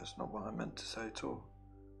that? That's not what I meant to say at all.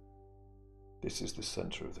 This is the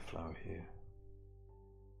center of the flower here.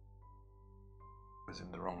 It was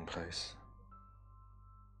in the wrong place.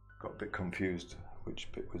 Got a bit confused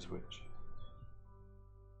which bit was which.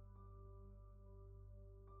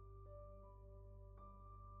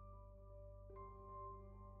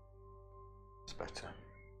 It's better.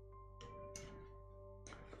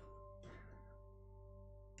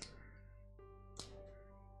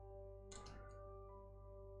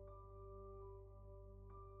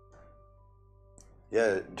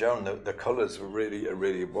 Yeah, Joan, the colours are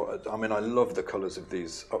really what I mean. I love the colours of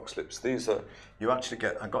these oxlips. These are, you actually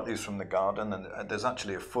get, I got these from the garden, and there's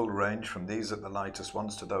actually a full range from these at the lightest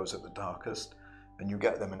ones to those at the darkest, and you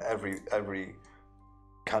get them in every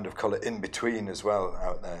kind of colour in between as well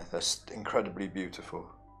out there. They're incredibly beautiful.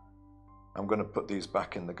 I'm going to put these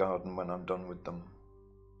back in the garden when I'm done with them,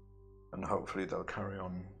 and hopefully they'll carry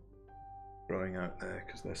on growing out there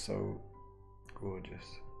because they're so gorgeous.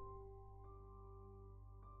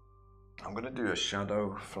 I'm going to do a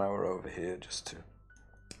shadow flower over here just to,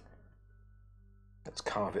 let's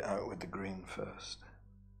carve it out with the green first.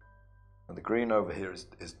 And the green over here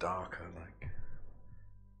is darker, like,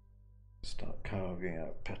 start carving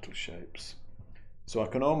out petal shapes. So I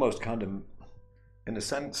can almost kind of, in a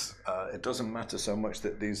sense, it doesn't matter so much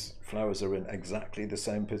that these flowers are in exactly the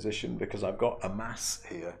same position because I've got a mass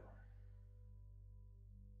here.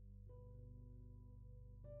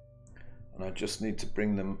 And I just need to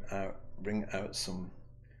bring them out, bring out some,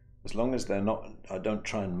 as long as they're not, I don't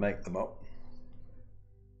try and make them up,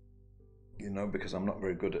 you know, because I'm not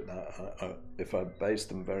very good at that. If I base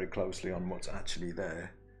them very closely on what's actually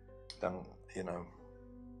there, then, you know,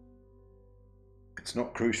 it's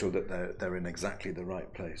not crucial that they're in exactly the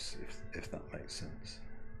right place, if that makes sense.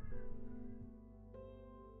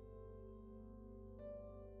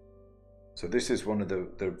 So this is one of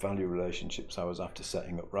the value relationships I was after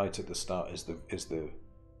setting up right at the start, is the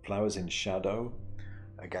flowers in shadow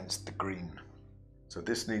against the green. So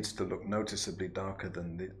this needs to look noticeably darker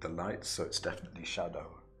than the light, so it's definitely shadow.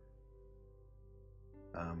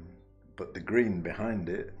 But the green behind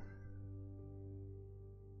it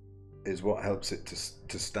is what helps it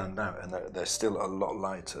to stand out, and they're still a lot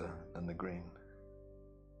lighter than the green.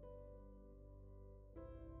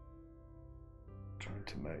 Trying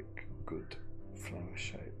to make good flower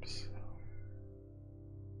shapes.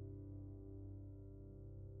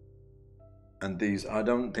 And these, I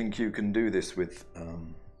don't think you can do this with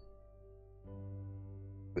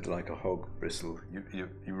like a hog bristle. You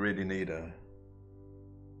really need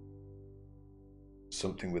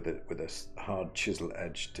something with a hard chisel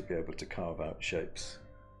edge to be able to carve out shapes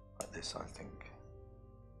like this, I think.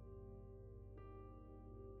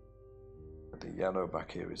 But the yellow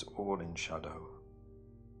back here is all in shadow.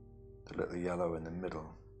 The little yellow in the middle.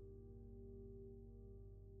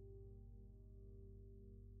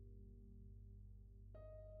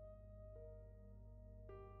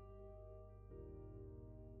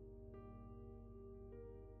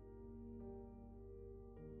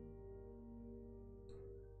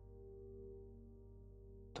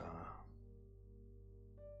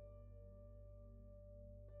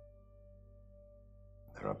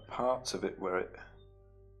 There are parts of it where it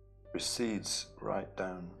recedes right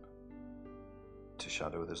down to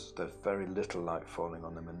shadow. There's very little light falling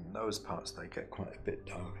on them, and in those parts they get quite a bit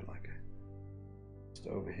darker. Like just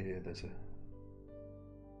over here,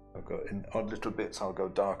 I'll go in odd little bits. I'll go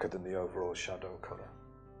darker than the overall shadow color.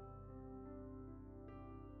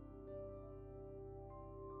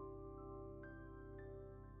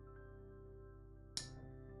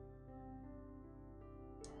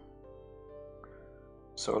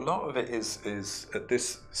 So a lot of it is at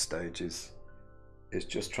this stage is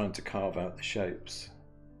just trying to carve out the shapes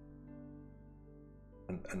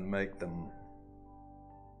and make them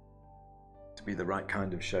to be the right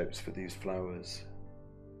kind of shapes for these flowers,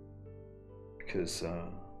 because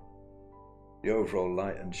the overall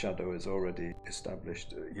light and shadow is already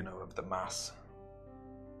established, you know, of the mass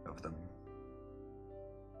of them.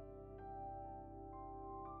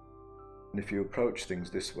 And if you approach things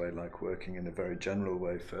this way, like working in a very general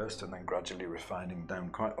way first and then gradually refining down,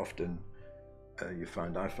 quite often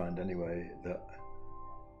I find anyway, that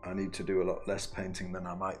I need to do a lot less painting than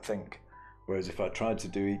I might think. Whereas if I tried to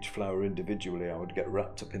do each flower individually, I would get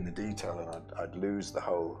wrapped up in the detail and I'd lose the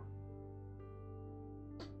whole.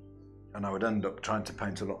 And I would end up trying to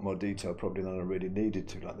paint a lot more detail probably than I really needed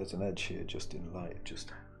to. Like there's an edge here just in light,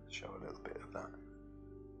 just show a little bit of that.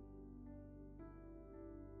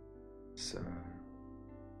 So,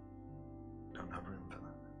 don't have room for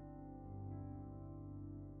that.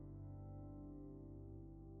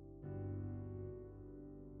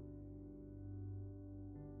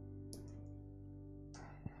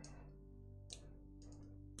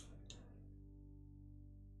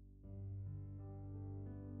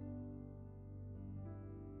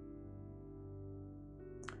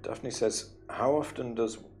 Daphne says, how often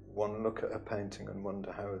does one look at a painting and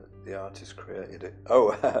wonder how the artist created it?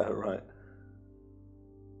 Oh, right.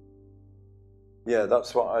 Yeah,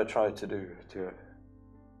 that's what I try to do, to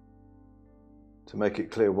make it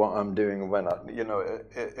clear what I'm doing when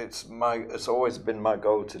it's always been my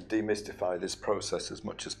goal to demystify this process as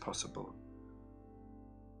much as possible.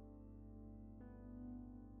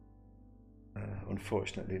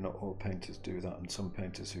 Unfortunately, not all painters do that, and some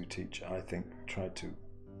painters who teach, I think, try to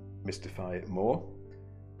mystify it more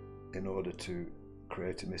in order to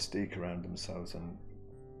create a mystique around themselves, and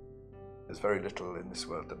there's very little in this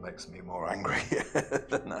world that makes me more angry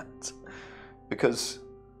than that. Because,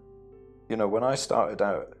 you know, when I started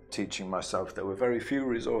out teaching myself, there were very few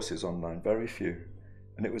resources online, very few,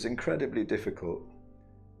 and it was incredibly difficult.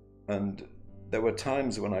 And there were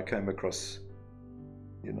times when I came across,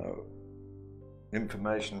 you know,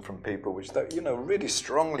 information from people which, you know, really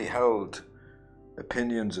strongly held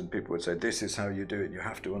opinions, and people would say, this is how you do it, you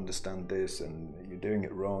have to understand this, and you're doing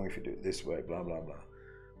it wrong if you do it this way, blah, blah, blah.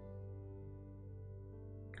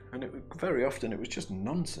 And very often it was just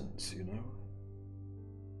nonsense, you know.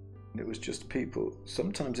 And it was just people,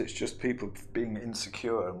 sometimes it's just people being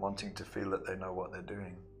insecure and wanting to feel that they know what they're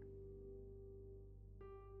doing.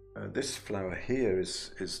 This flower here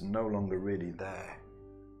is no longer really there.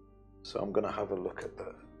 So I'm going to have a look at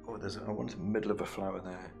the, I want the middle of a flower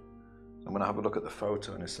there. I'm going to have a look at the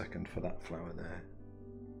photo in a second for that flower there.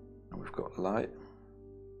 And we've got light.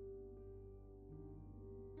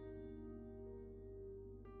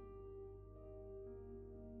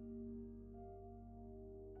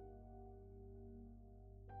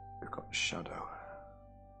 We've got shadow.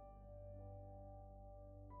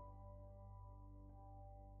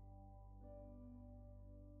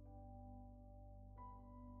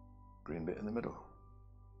 Green bit in the middle.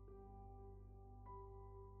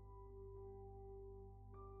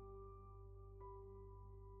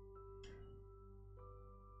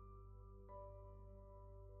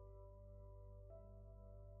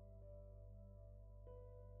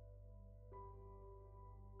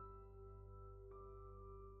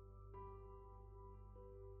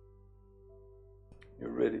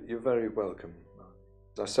 You're very welcome.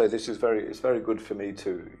 As I say, it's very good for me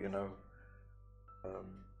too, you know.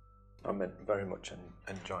 I'm very much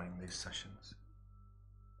enjoying these sessions.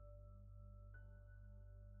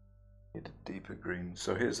 Need a deeper green.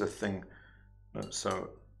 So here's the thing. So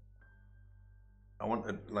I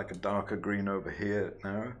want like a darker green over here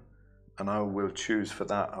now, and I will choose for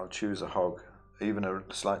that. I'll choose a hog, even a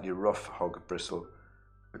slightly rough hog bristle,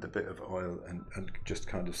 with a bit of oil and just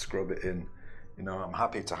kind of scrub it in. You know, I'm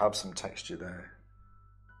happy to have some texture there.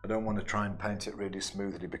 I don't want to try and paint it really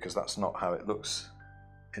smoothly because that's not how it looks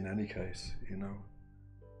in any case, you know.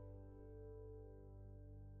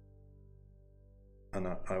 And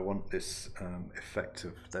I want this effect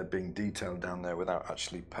of there being detail down there without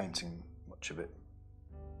actually painting much of it.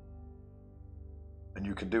 And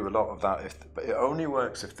you can do a lot of that but it only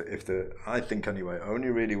works if the I think anyway, it only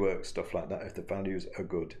really works stuff like that if the values are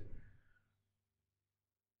good.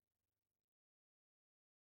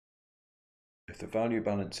 If the value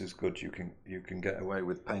balance is good, you can get away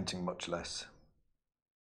with painting much less.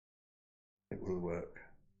 It will work.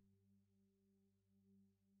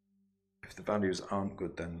 If the values aren't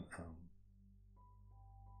good, then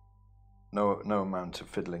no amount of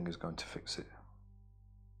fiddling is going to fix it.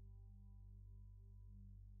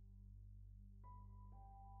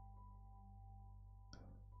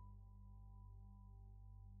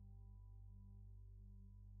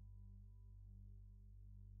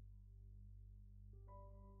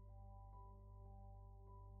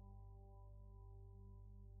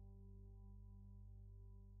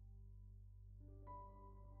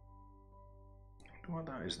 What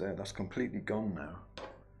that is there, that's completely gone now.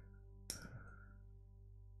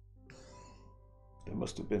 There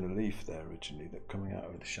must have been a leaf there originally that coming out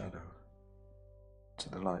of the shadow to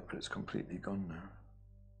the light, but it's completely gone now.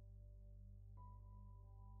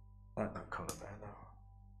 I like that colour there though.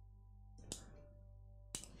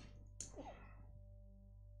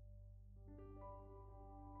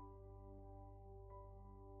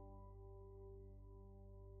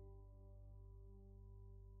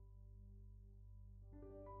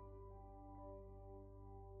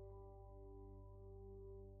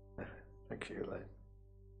 Thank you, Elaine.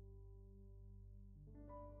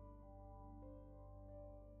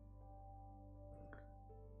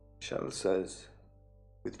 Michelle says,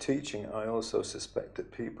 with teaching, I also suspect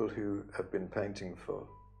that people who have been painting for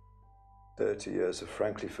 30 years have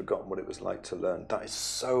frankly forgotten what it was like to learn. That is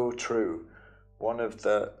so true. One of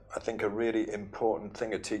the, I think a really important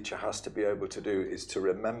thing a teacher has to be able to do is to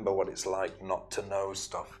remember what it's like not to know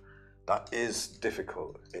stuff. That is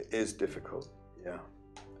difficult. It is difficult, yeah.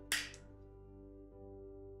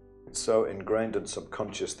 It's so ingrained and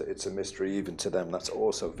subconscious that it's a mystery even to them. That's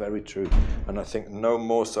also very true. And I think no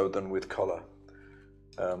more so than with colour.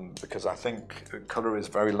 Because I think colour is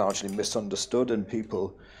very largely misunderstood and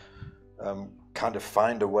people kind of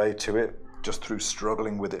find a way to it just through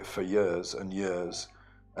struggling with it for years and years.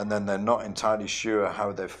 And then they're not entirely sure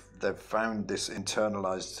how they've found this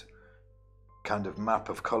internalized kind of map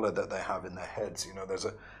of colour that they have in their heads. You know,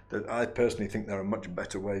 I personally think there are much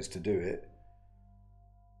better ways to do it.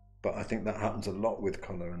 But I think that happens a lot with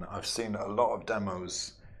colour, and I've seen a lot of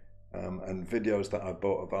demos and videos that I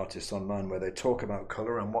bought of artists online where they talk about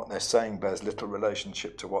colour and what they're saying bears little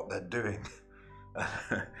relationship to what they're doing.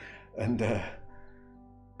 and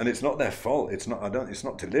it's not their fault. It's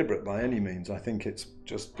not deliberate by any means. I think it's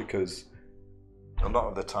just because a lot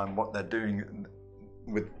of the time what they're doing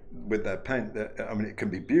with their paint, I mean, it can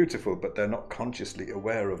be beautiful, but they're not consciously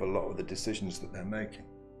aware of a lot of the decisions that they're making.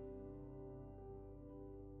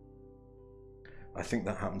 I think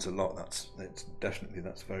that happens a lot. That's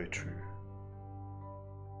very true.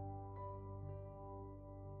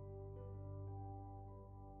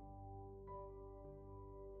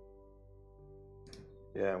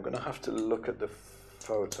 Yeah, I'm going to have to look at the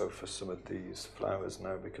photo for some of these flowers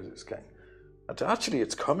now because it's getting... Actually,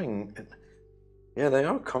 it's coming. Yeah, they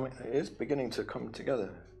are coming. It is beginning to come together.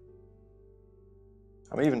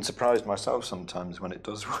 I'm even surprised myself sometimes when it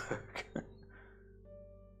does work.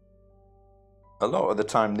 A lot of the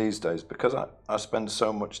time these days, because I spend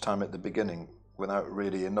so much time at the beginning without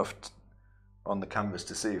really enough on the canvas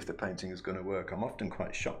to see if the painting is going to work, I'm often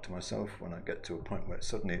quite shocked to myself when I get to a point where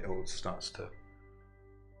suddenly it all starts to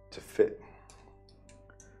fit.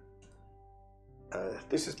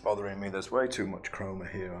 This is bothering me. There's way too much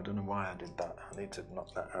chroma here. I don't know why I did that. I need to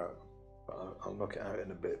knock that out, but I'll knock it out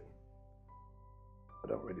in a bit. I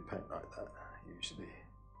don't really paint like that usually.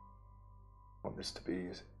 I want this to be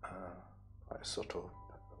quite a subtle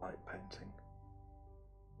light painting.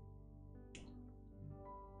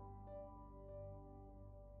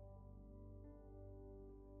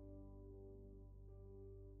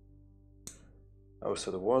 Oh,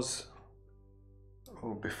 so there was,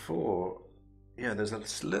 before, yeah, there's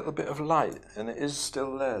a little bit of light, and it is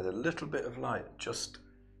still there, the little bit of light just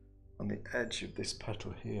on the edge of this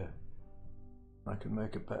petal here. I can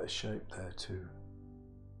make a better shape there too.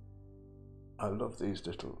 I love these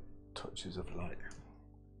little touches of light.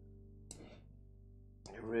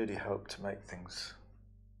 It really help to make things.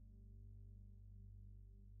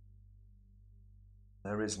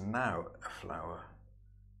 There is now a flower.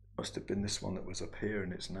 Must have been this one that was up here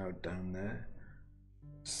and it's now down there.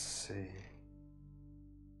 Let's see.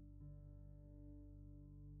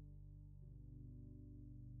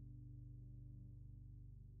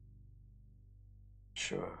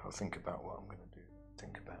 Sure, I'll think about what I'm going to do.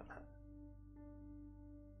 Think about that.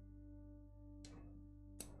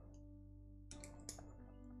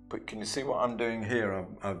 But can you see what I'm doing here?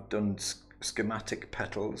 I've done schematic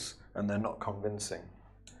petals and they're not convincing.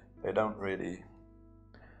 They don't really,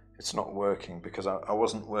 it's not working because I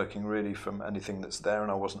wasn't working really from anything that's there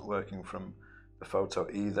and I wasn't working from the photo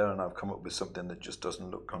either, and I've come up with something that just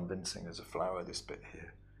doesn't look convincing as a flower, this bit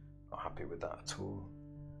here. Not happy with that at all.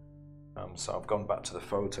 So I've gone back to the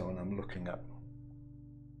photo and I'm looking at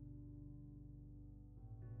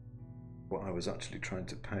what I was actually trying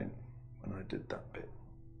to paint when I did that bit.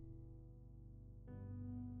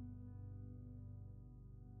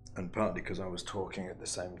 And partly because I was talking at the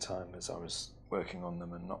same time as I was working on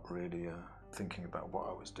them and not really thinking about what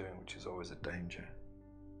I was doing, which is always a danger.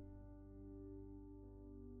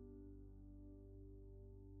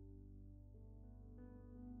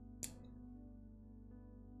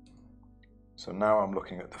 So now I'm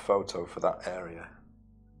looking at the photo for that area.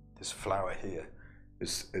 This flower here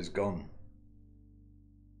is gone.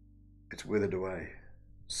 It's withered away.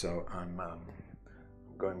 So I'm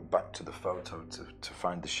going back to the photo to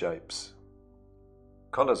find the shapes.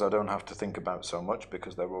 Colours I don't have to think about so much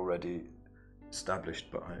because they're already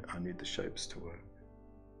established, but I need the shapes to work.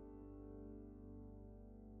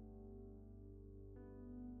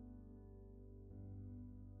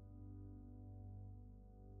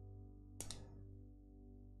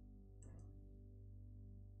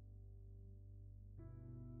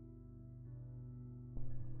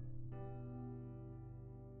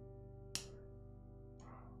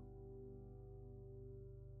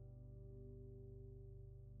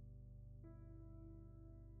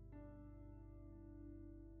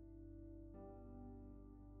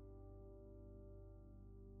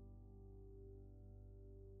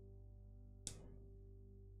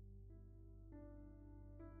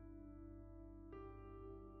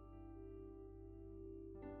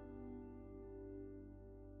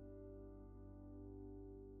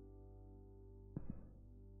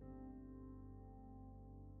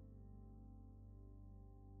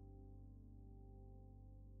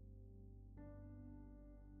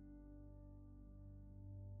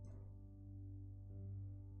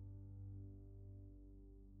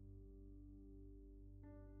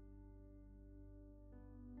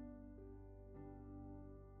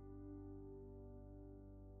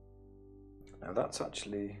 Now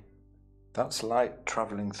that's light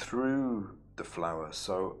travelling through the flower,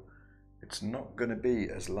 so it's not going to be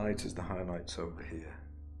as light as the highlights over here.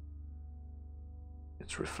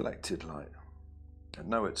 It's reflected light.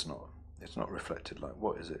 No, it's not. It's not reflected light.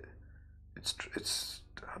 What is it? It's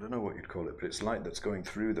I don't know what you'd call it, but it's light that's going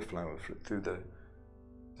through the flower, through the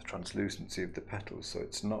translucency of the petals. So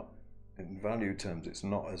it's not, in value terms, it's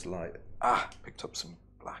not as light. Picked up some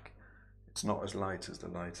black. It's not as light as the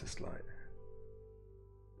lightest light.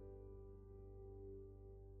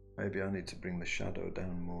 Maybe I need to bring the shadow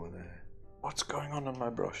down more there. What's going on my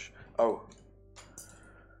brush? Oh,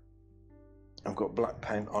 I've got black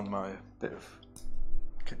paint on my bit of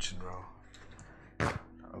kitchen roll.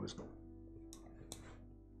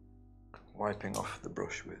 wiping off the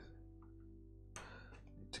brush with.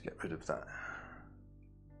 Need to get rid of that.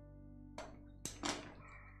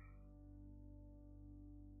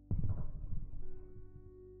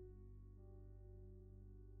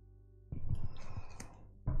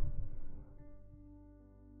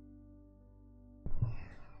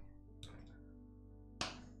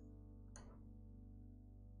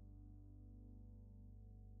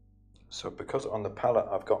 So because on the palette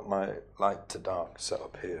I've got my light to dark set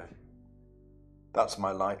up here, that's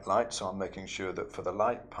my light, so I'm making sure that for the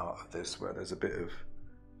light part of this, where there's a bit of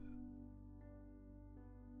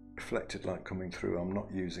reflected light coming through, I'm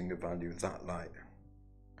not using a value that light.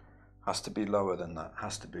 Has to be lower than that,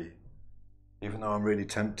 has to be. Even though I'm really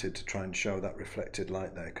tempted to try and show that reflected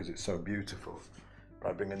light there because it's so beautiful.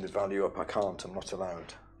 By bringing the value up, I can't, I'm not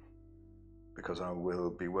allowed. Because I will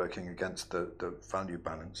be working against the value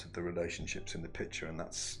balance of the relationships in the picture, and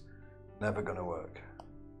that's never going to work.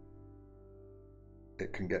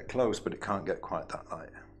 It can get close, but it can't get quite that light.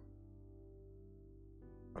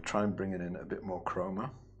 I'll try and bring it in a bit more chroma,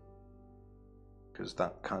 because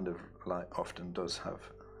that kind of light often does have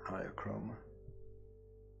higher chroma.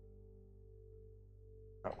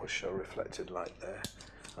 That will show reflected light there,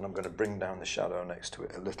 and I'm going to bring down the shadow next to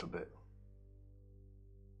it a little bit,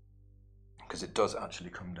 because it does actually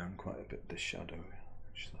come down quite a bit, this shadow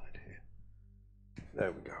side here.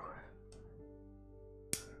 There we go.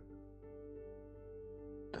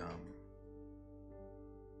 Down.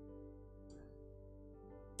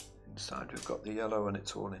 Inside we've got the yellow and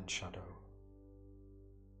it's all in shadow.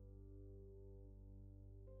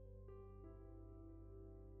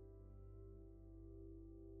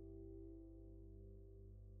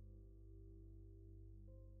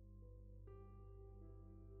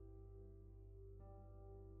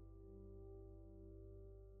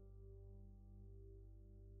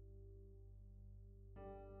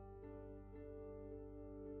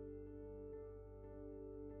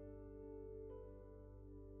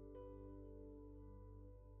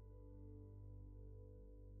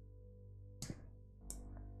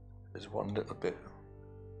 There's one little bit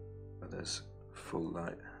where there's full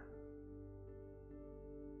light.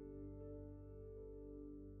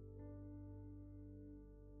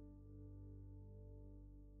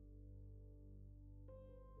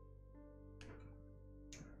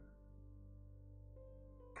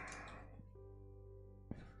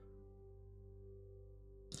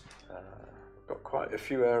 I've got quite a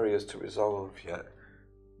few areas to resolve yet.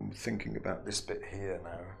 I'm thinking about this bit here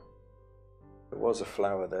now. There was a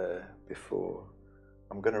flower there before.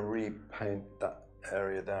 I'm going to repaint that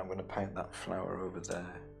area there. I'm going to paint that flower over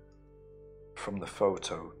there from the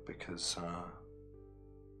photo because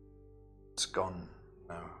it's gone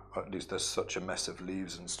now. Or at least there's such a mess of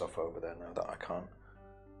leaves and stuff over there now that I can't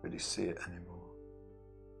really see it anymore.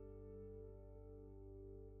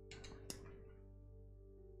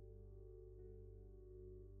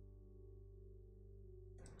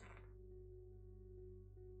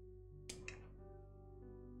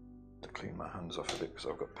 Clean my hands off a bit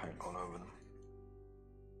because I've got paint all over them.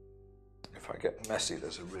 If I get messy,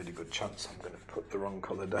 there's a really good chance I'm going to put the wrong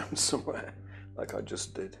colour down somewhere, like I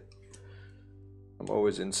just did. I'm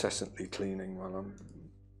always incessantly cleaning while I'm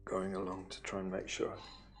going along to try and make sure I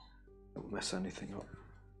don't mess anything up.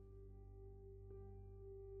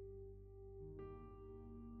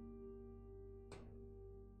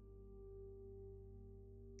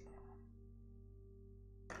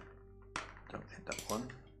 Don't need that one.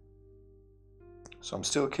 So I'm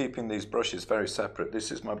still keeping these brushes very separate.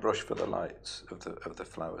 This is my brush for the lights of the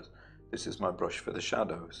flowers. This is my brush for the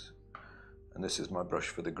shadows. And this is my brush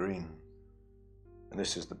for the green. And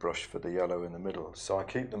this is the brush for the yellow in the middle. So I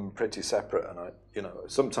keep them pretty separate, and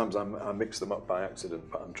sometimes I mix them up by accident,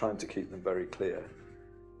 but I'm trying to keep them very clear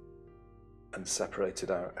and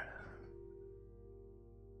separated out.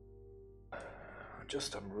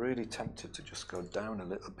 I'm really tempted to just go down a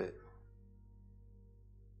little bit.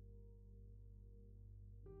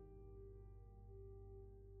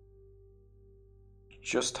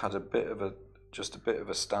 Just had a bit of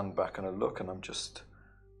a stand back and a look, and I'm just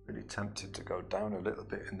really tempted to go down a little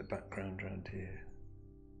bit in the background around here.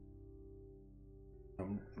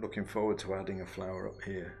 I'm looking forward to adding a flower up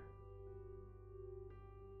here.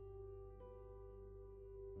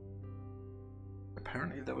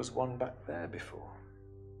 Apparently there was one back there before.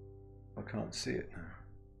 I can't see it now.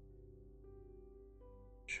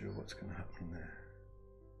 Not sure what's going to happen there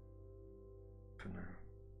for now.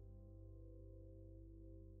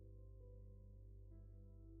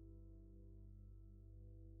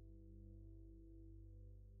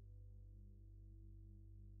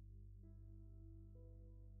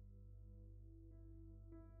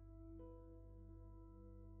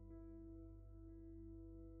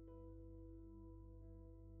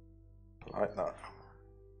 like that.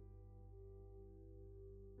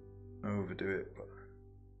 Overdo it, but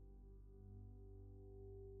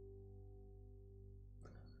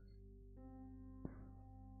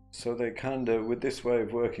so they kind of, with this way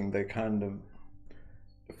of working, they kind of,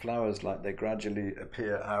 the flowers, like, they gradually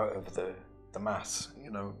appear out of the mass, you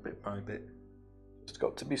know, bit by bit. Just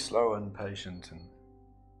got to be slow and patient and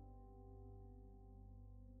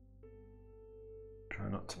try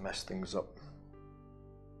not to mess things up.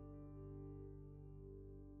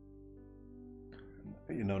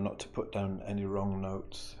 You know, not to put down any wrong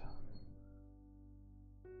notes.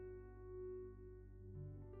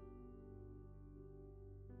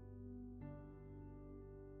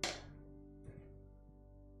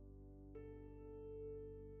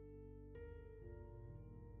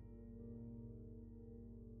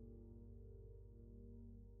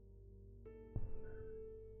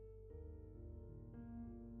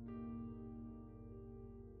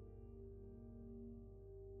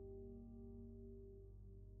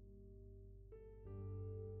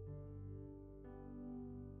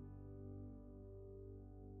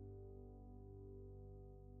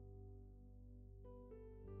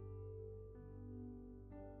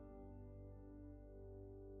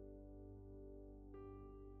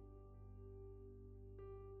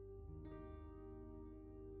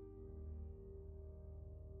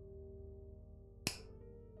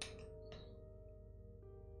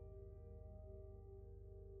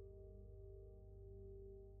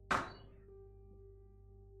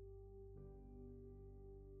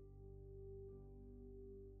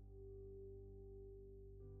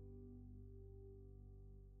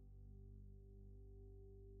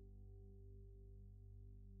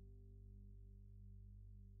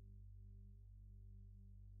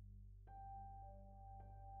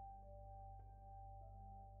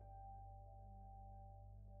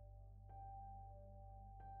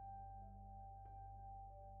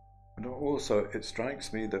 And also, it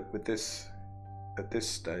strikes me that with this, at this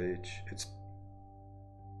stage, it's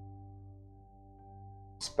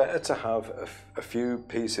better to have a few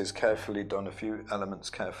pieces carefully done, a few elements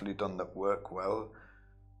carefully done that work well,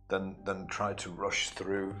 than try to rush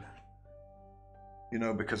through. You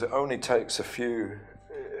know, because it only takes a few,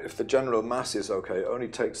 if the general mass is okay, it only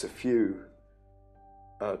takes a few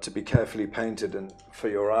to be carefully painted and for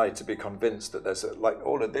your eye to be convinced that there's like,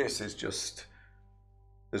 all of this is just,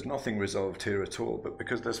 there's nothing resolved here at all. But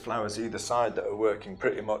because there's flowers either side that are working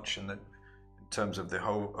pretty much, and in terms of the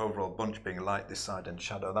whole overall bunch being light this side and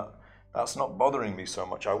shadow, that's not bothering me so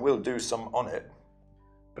much. I will do some on it,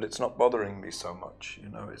 but it's not bothering me so much. You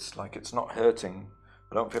know, it's like, it's not hurting.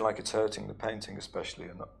 I don't feel like it's hurting the painting, especially.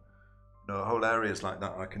 And, you know, whole areas like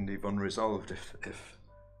that I can leave unresolved if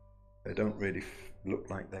they don't really look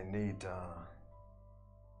like they need.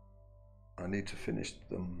 I need to finish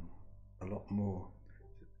them a lot more.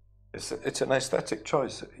 It's an aesthetic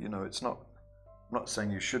choice, you know. It's not. I'm not saying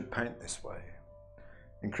you should paint this way.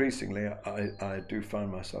 Increasingly, I do find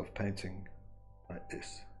myself painting like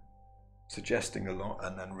this, suggesting a lot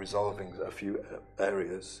and then resolving a few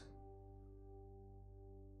areas,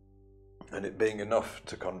 and it being enough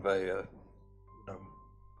to convey you know,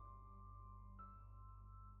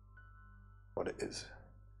 what it is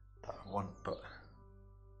that I want. But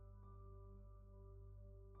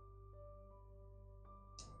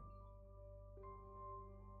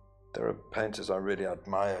there are painters I really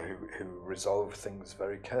admire who resolve things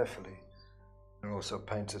very carefully. There are also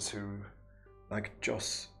painters who, like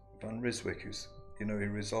Jos van Ryswyk, who's, you know, he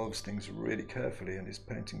resolves things really carefully, and his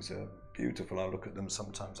paintings are beautiful. I look at them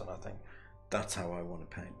sometimes and I think, that's how I want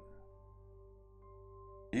to paint.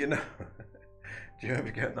 You know, do you ever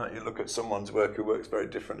get that? You look at someone's work who works very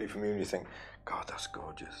differently from you and you think, God, that's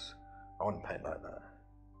gorgeous. I want to paint like that.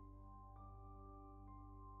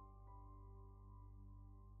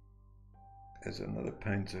 There's another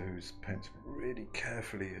painter who paints really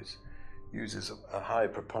carefully, uses a high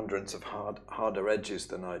preponderance of harder edges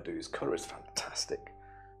than I do. His colour is fantastic.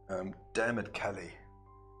 Dermot Kelly.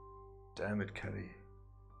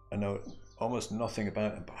 I know almost nothing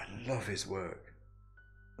about him, but I love his work.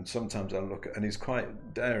 And sometimes I look at, and he's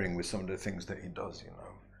quite daring with some of the things that he does, you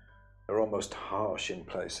know. They're almost harsh in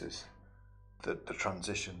places, the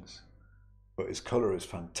transitions. But his colour is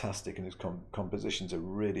fantastic, and his compositions are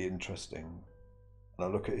really interesting. And I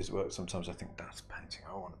look at his work sometimes, I think, that's painting.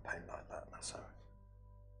 I want to paint like that. That's how it.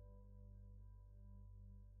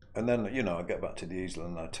 And then, you know, I get back to the easel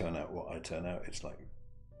and I turn out what I turn out. It's like,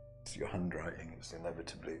 it's your handwriting. It's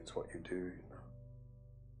inevitably, it's what you do, you know.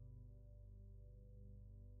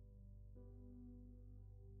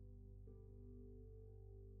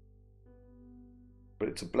 But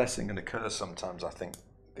it's a blessing and a curse sometimes, I think,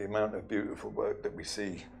 the amount of beautiful work that we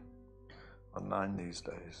see online these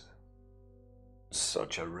days.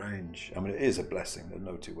 Such a range. I mean, it is a blessing, there's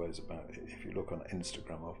no two ways about it. If you look on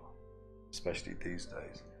Instagram, especially these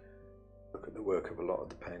days, look at the work of a lot of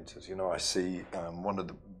the painters. You know, I see one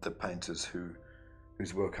of the painters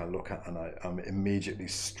whose work I look at and I'm immediately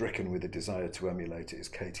stricken with a desire to emulate it is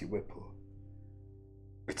Katie Whipple.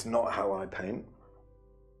 It's not how I paint,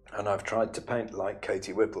 and I've tried to paint like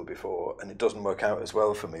Katie Whipple before, and it doesn't work out as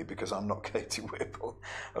well for me because I'm not Katie Whipple.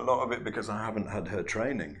 A lot of it because I haven't had her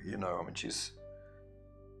training, you know. I mean, she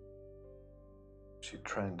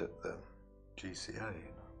trained at the GCA,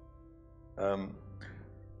 you know.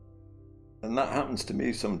 And that happens to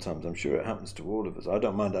me sometimes. I'm sure it happens to all of us. I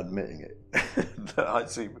don't mind admitting it. That I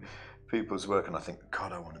see people's work and I think,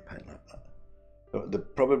 God, I want to paint like that.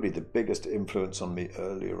 Probably the biggest influence on me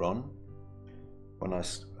earlier on, when I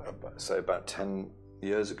say about 10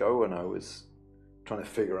 years ago, when I was trying to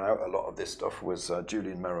figure out a lot of this stuff, was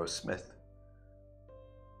Julian Merrow Smith.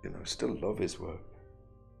 You know, still love his work.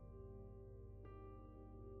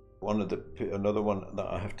 Another one that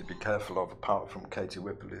I have to be careful of, apart from Katie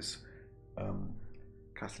Whipple, is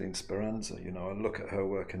Kathleen Speranza. You know, I look at her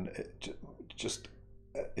work and it's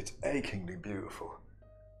achingly beautiful,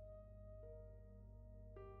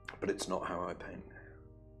 but it's not how I paint.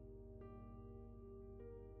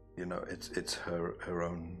 You know, it's her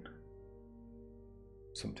own,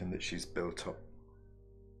 something that she's built up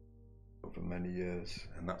over many years,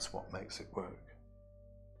 and that's what makes it work.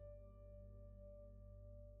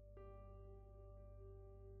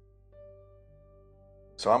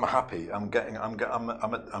 So I'm happy. I'm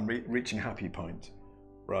reaching a happy point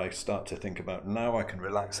where I start to think about, now I can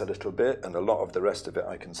relax a little bit, and a lot of the rest of it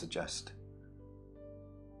I can suggest,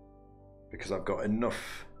 because I've got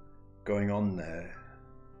enough going on there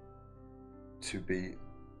to be,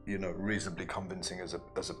 you know, reasonably convincing as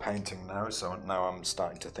a painting now. So now I'm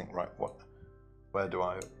starting to think, right, where do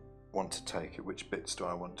I want to take it? Which bits do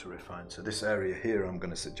I want to refine? So this area here, I'm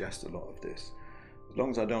going to suggest a lot of this. As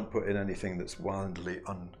long as I don't put in anything that's wildly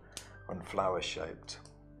unflower shaped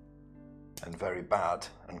and very bad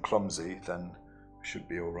and clumsy, then it should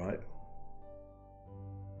be all right.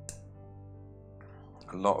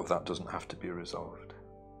 A lot of that doesn't have to be resolved.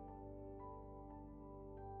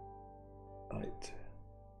 Right,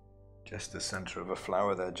 just the center of a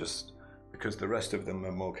flower there, just because the rest of them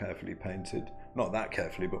are more carefully painted. Not that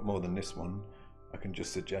carefully, but more than this one. I can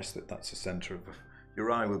just suggest that that's the center of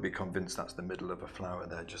your eye will be convinced that's the middle of a flower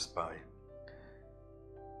there just by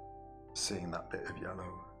seeing that bit of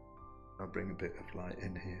yellow. I'll bring a bit of light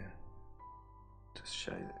in here to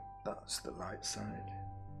show that that's the light side.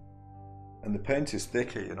 And the paint is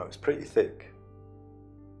thicker, you know, it's pretty thick.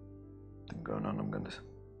 Thing going on, I'm going to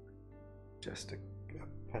just a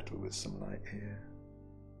petal with some light here.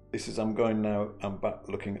 This is, I'm back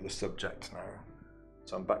looking at the subject now.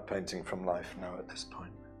 So I'm back painting from life now at this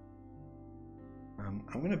point. I'm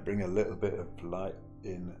going to bring a little bit of light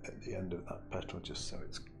in at the end of that petal, just so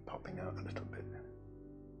it's popping out a little bit.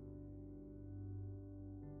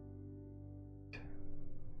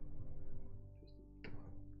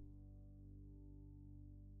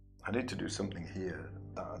 I need to do something here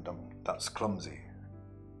that's clumsy.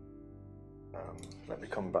 Let me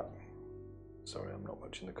come back. Sorry, I'm not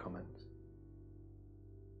watching the comments.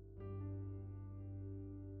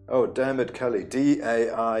 Oh, Dermot Kelly,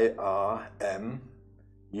 D-A-I-R-M-U-D,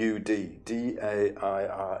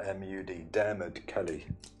 D-A-I-R-M-U-D, Dermot Kelly.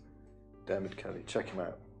 Dermot Kelly, check him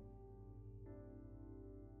out.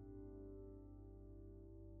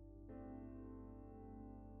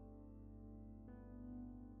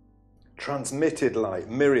 Transmitted light,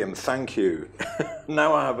 Miriam, thank you.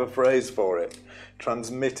 Now I have a phrase for it.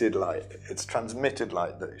 Transmitted light. It's transmitted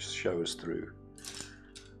light that shows through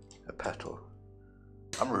a petal.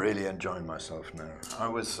 I'm really enjoying myself now. I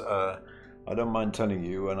don't mind telling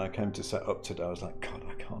you, when I came to set up today, I was like, God,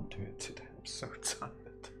 I can't do it today. I'm so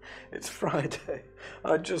tired. It's Friday.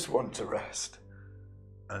 I just want to rest.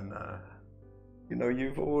 And, you know,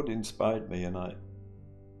 you've all inspired me, and the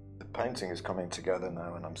painting is coming together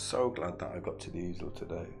now, and I'm so glad that I got to the easel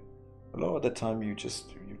today. A lot of the time you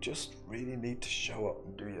just really need to show up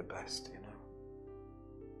and do your best, you know.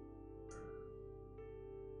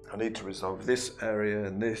 I need to resolve this area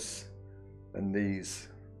and this and these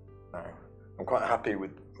now. I'm quite happy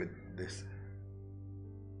with this.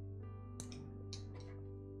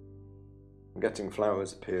 I'm getting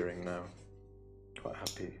flowers appearing now. Quite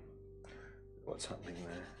happy with what's happening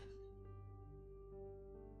there.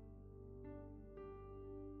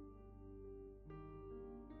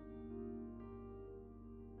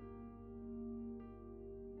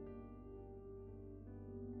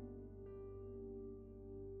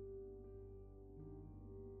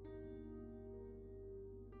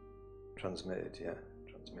 transmitted, yeah,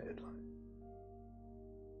 transmitted light.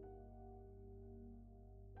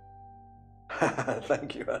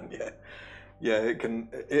 Thank you, Anne. Yeah, yeah.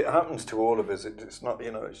 It happens to all of us. It's not,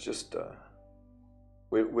 you know. It's just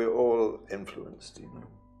we're all influenced, you know.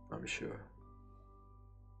 I'm sure.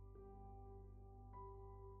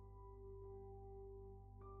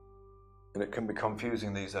 And it can be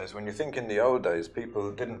confusing these days. When you think in the old days,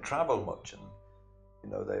 people didn't travel much, and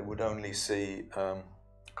you know they would only see. God,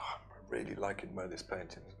 I'm really liking where this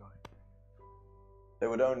painting is going. They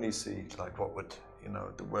would only see like what would, you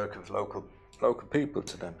know, the work of local people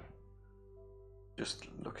to them. Just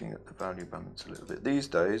looking at the value balance a little bit. These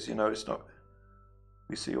days, you know, it's not.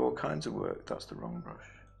 We see all kinds of work. That's the wrong brush.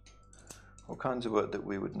 All kinds of work that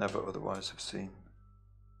we would never otherwise have seen.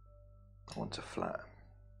 I want a flat.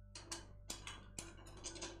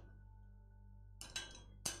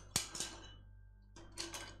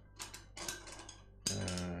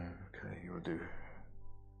 Okay, you'll do.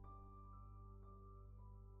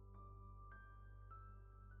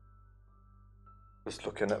 Just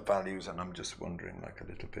looking at values, and I'm just wondering, like a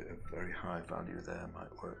little bit of very high value there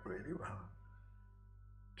might work really well.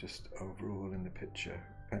 Just overall in the picture,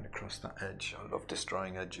 paint across that edge. I love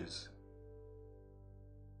destroying edges.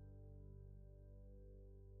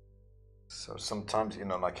 So sometimes, you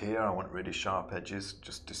know, like here, I want really sharp edges.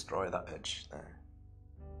 Just destroy that edge there.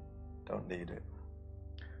 Don't need it.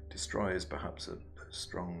 Destroy is perhaps a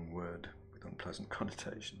strong word with unpleasant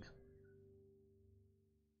connotations.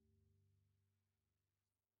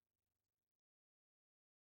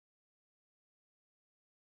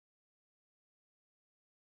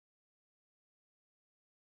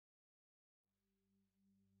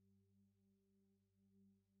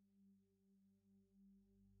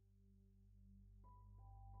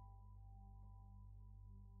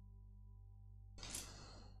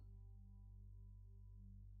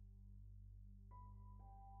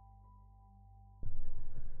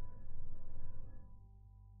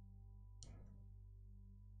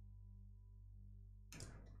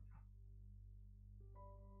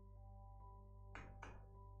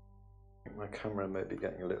 My camera may be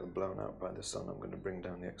getting a little blown out by the sun. I'm going to bring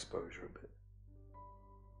down the exposure a bit.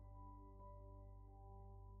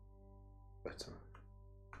 Better.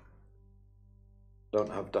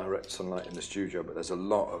 Don't have direct sunlight in the studio, but there's a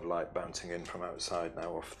lot of light bouncing in from outside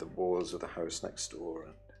now off the walls of the house next door,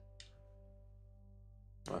 and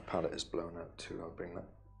my palette is blown out too. I'll bring that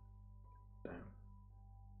down.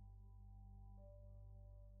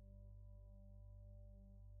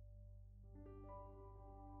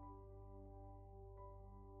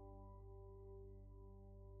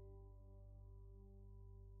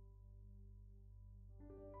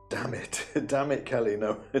 Damn it. Damn it, Kelly.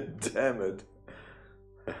 No, damn it.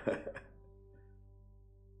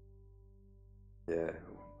 Yeah,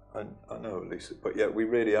 I know, Lisa. But yeah, we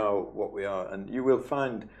really are what we are. And you will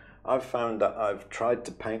find, I've found that I've tried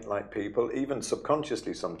to paint like people, even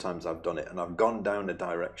subconsciously sometimes I've done it, and I've gone down a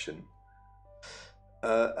direction.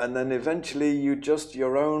 And then eventually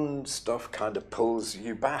your own stuff kind of pulls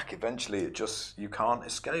you back. Eventually you can't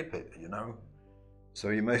escape it, you know? So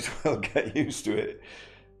you may as well get used to it.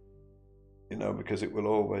 You know, because it will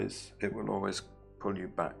always pull you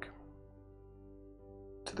back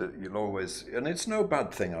to you'll always, and it's no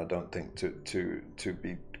bad thing, I don't think, to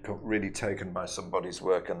be really taken by somebody's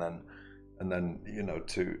work and then you know,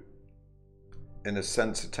 to in a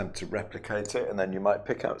sense attempt to replicate it, and then you might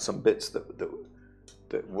pick out some bits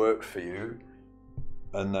that work for you,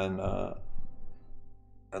 and then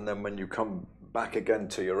when you come back again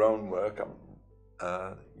to your own work,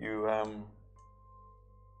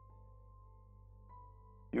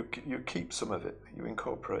 you keep some of it, you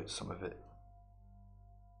incorporate some of it.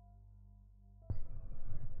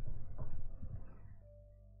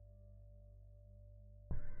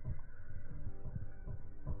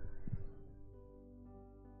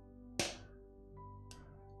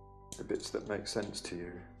 The bits that make sense to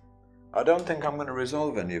you. I don't think I'm going to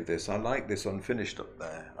resolve any of this. I like this unfinished up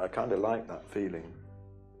there. I kind of like that feeling.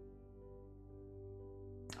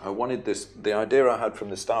 I wanted this, the idea I had from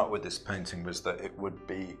the start with this painting was that it would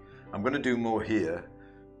be, I'm going to do more here,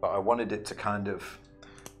 but I wanted it to kind of,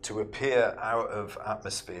 to appear out of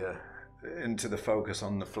atmosphere into the focus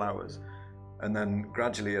on the flowers. And then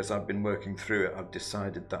gradually, as I've been working through it, I've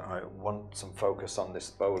decided that I want some focus on this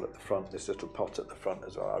bowl at the front, this little pot at the front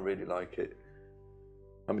as well. I really like it.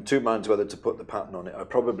 I'm in two minds whether to put the pattern on it. I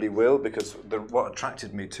probably will, because what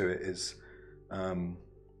attracted me to it is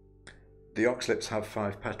the oxlips have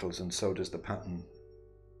 5 petals, and so does the pattern.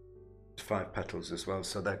 5 petals as well,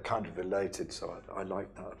 so they're kind of related, so I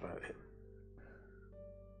like that about it.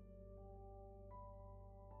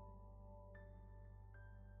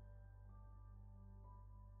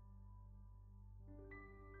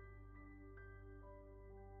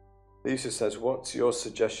 Lisa says, what's your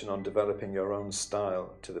suggestion on developing your own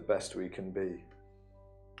style to the best we can be?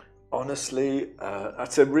 Honestly,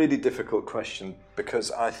 that's a really difficult question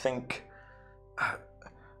because I think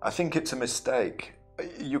it's a mistake.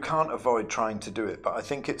 You can't avoid trying to do it, but I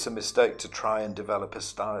think it's a mistake to try and develop a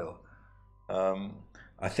style.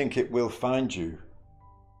 I think it will find you.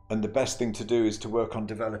 And the best thing to do is to work on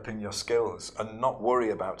developing your skills and not worry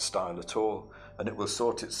about style at all. And it will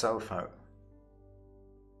sort itself out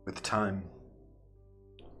with time.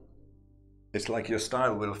 It's like your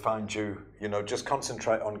style will find you, you know, just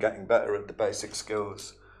concentrate on getting better at the basic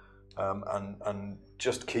skills, and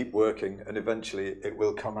just keep working, and eventually it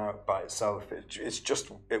will come out by itself.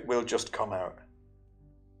 It will just come out.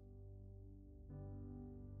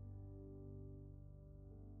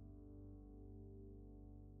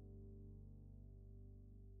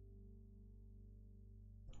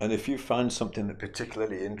 And if you find something that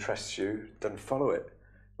particularly interests you, then follow it.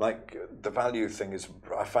 Like the value thing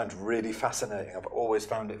I find really fascinating. I've always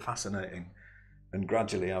found it fascinating. And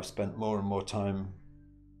gradually I've spent more and more time,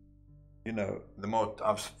 you know, the more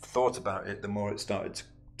I've thought about it, the more it started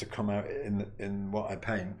to come out in what I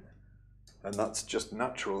paint. And that's just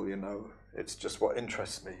natural, you know. It's just what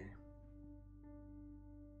interests me.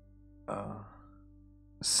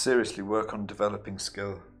 Seriously work on developing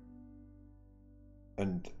skill.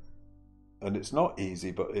 And it's not easy,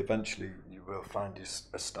 but eventually you will find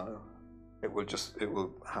a style. It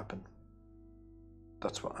will happen.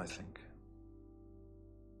 That's what I think.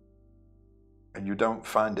 And you don't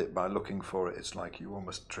find it by looking for it. It's like you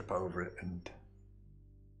almost trip over it and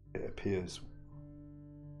it appears.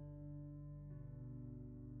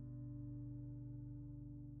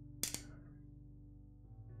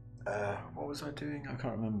 What was I doing? I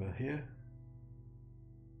can't remember. Here?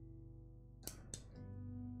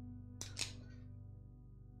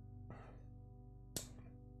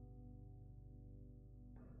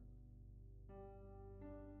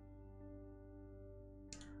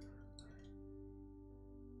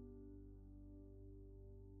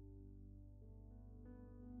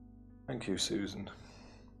 Thank you, Susan.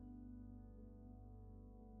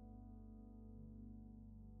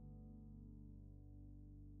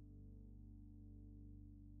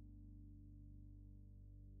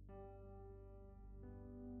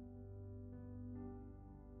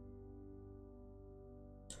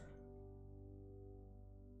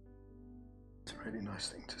 It's a really nice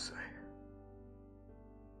thing to say.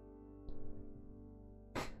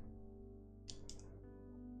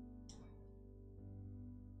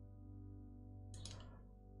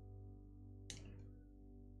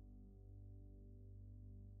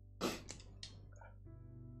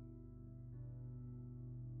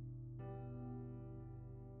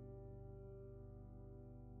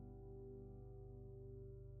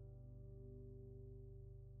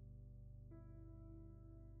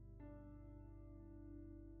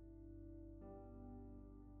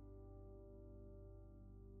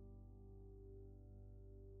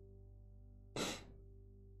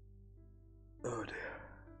 Oh dear.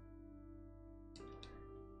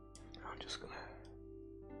 I'm just gonna...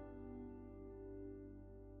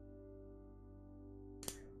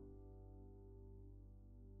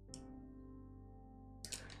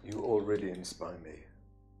 You all really inspire me.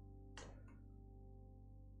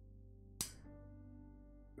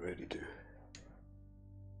 You really do.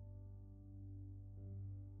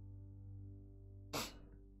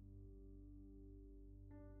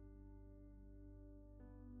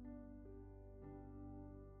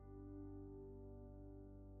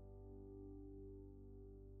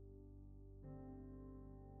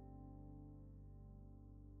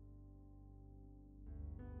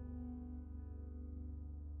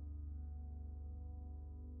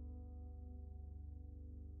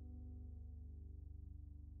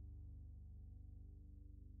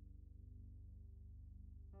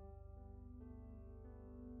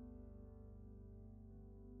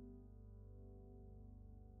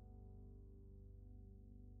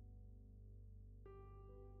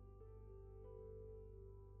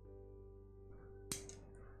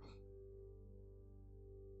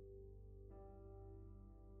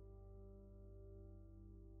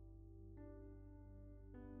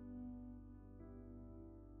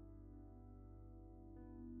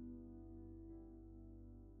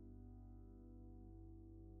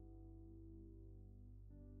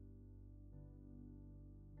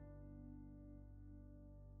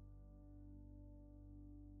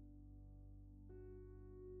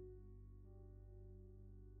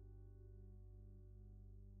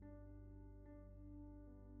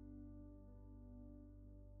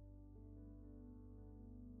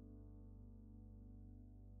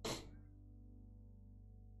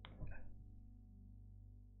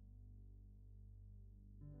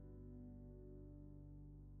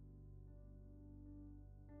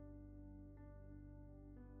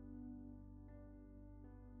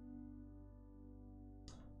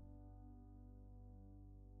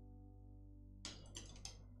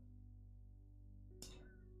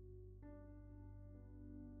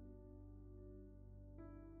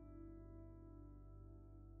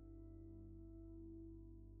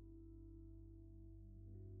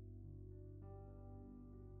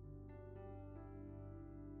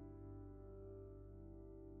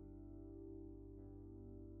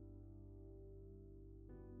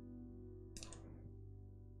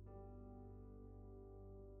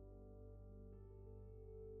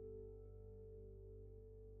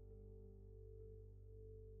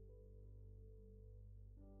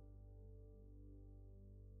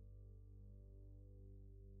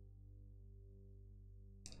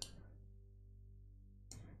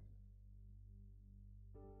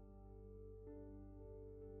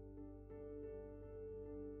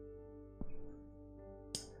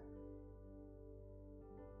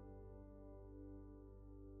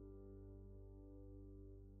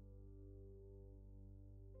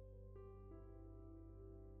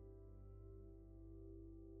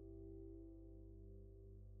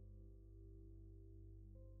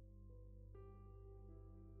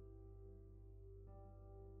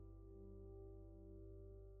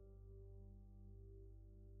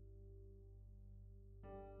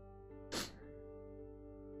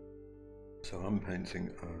 So I'm painting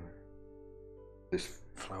this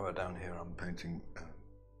flower down here. I'm painting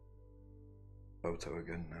photo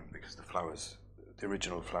again now because the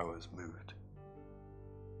original flowers moved.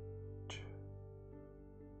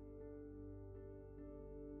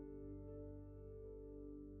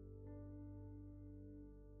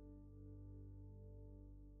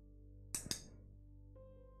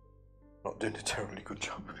 Not doing a terribly good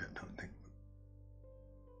job of it, I don't think.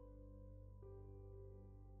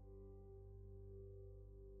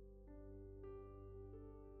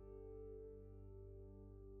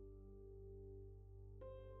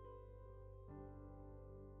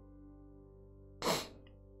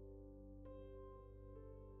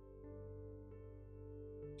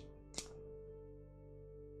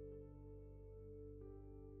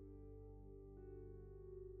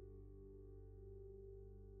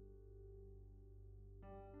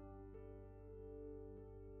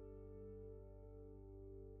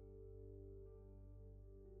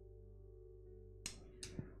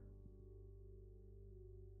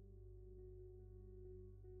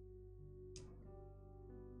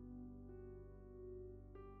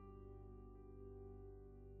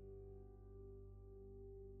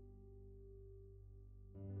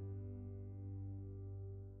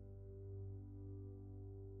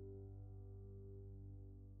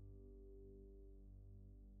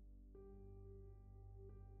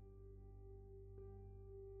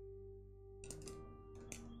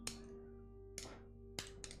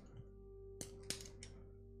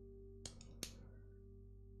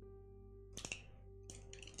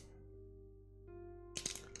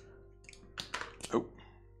 Oh,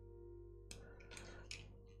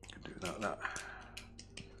 could do without that.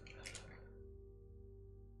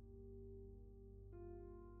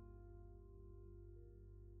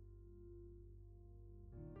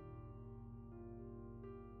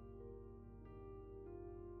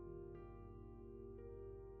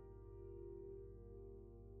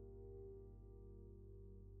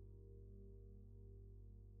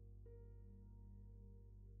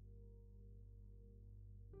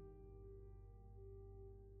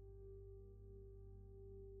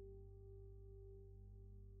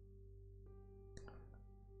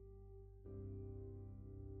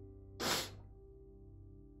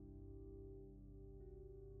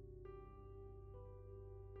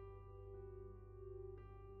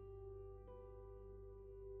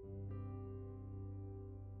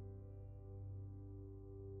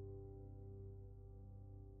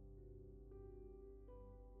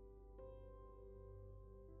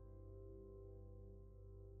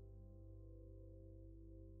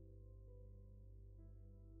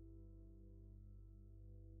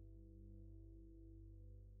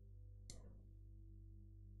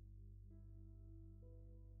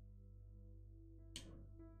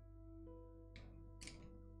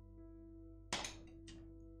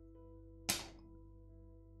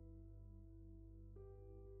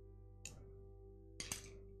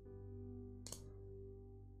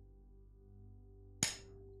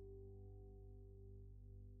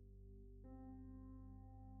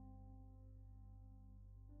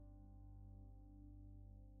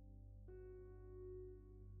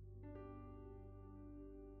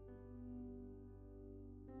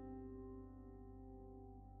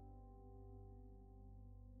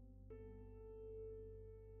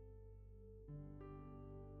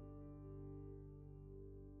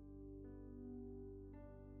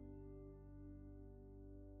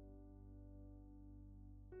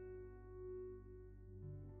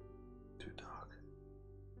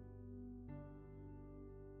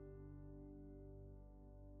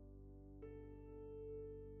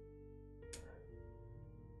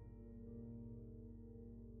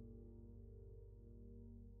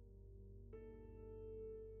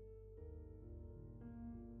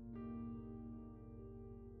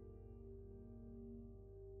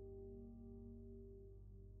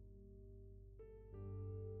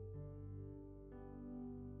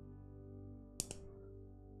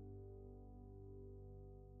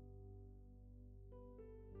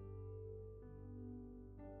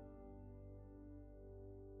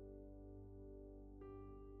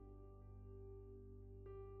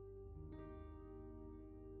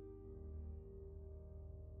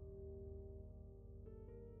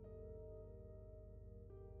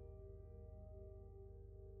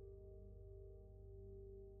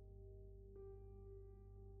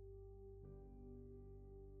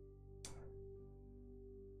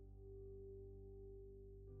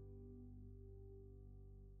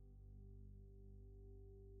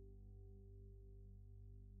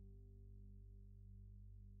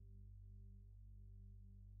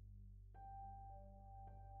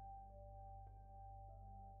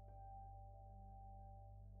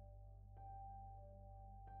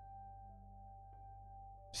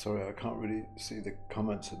 Sorry, I can't really see the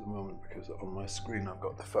comments at the moment because on my screen I've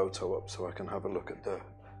got the photo up so I can have a look at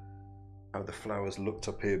how the flowers looked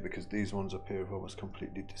up here, because these ones up here have almost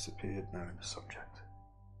completely disappeared now in the subject.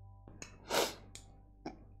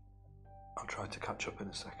 I'll try to catch up in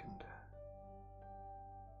a second.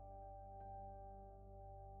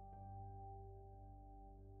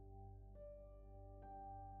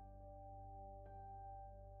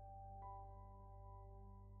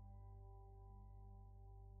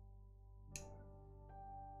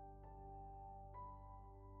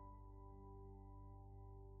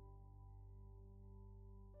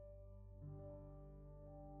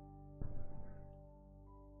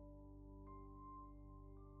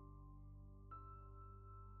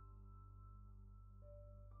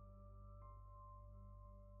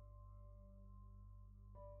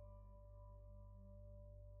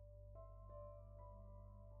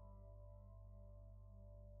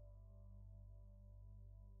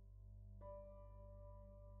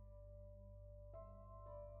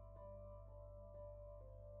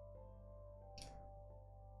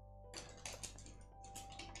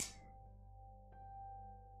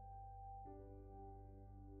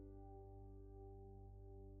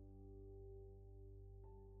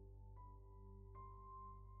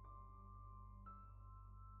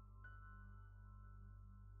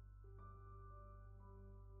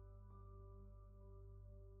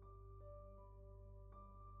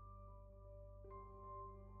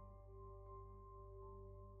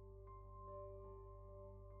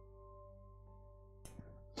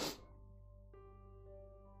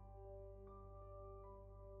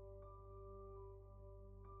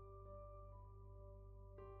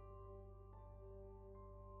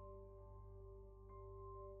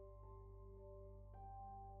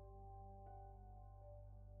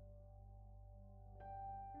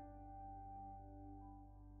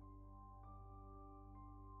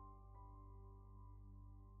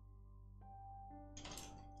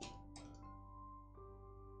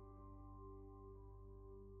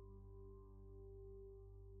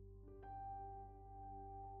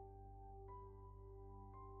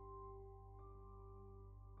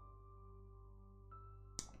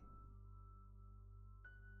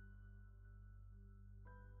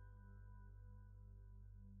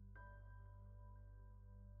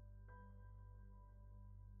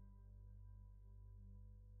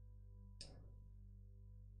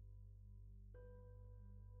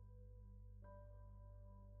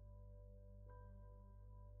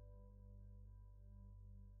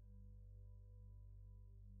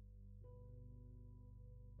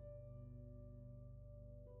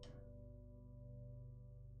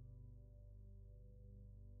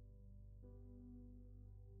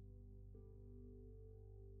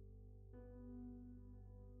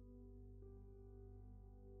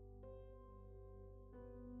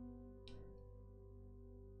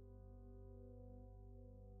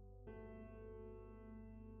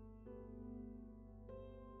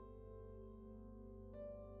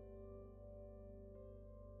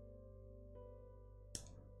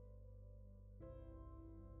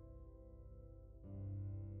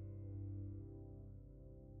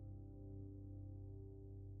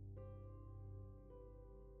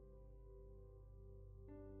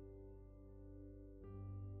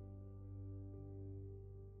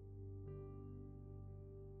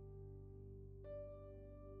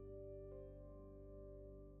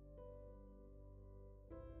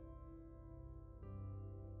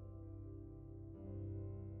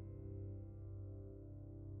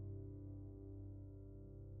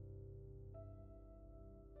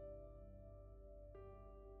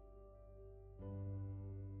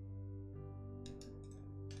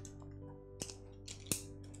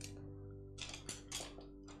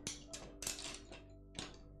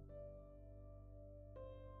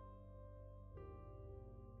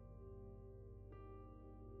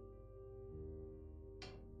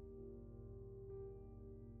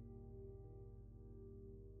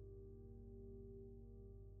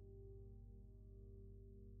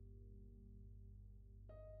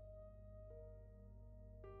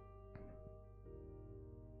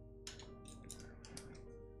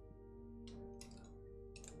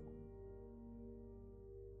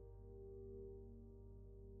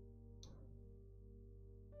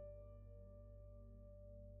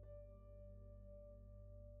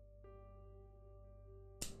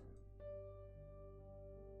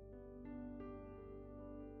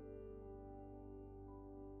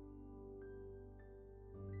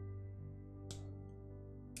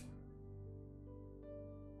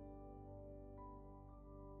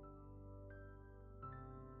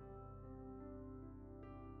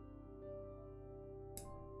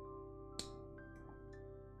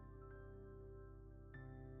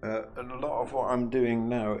 And a lot of what I'm doing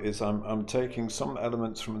now is I'm taking some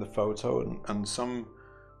elements from the photo and some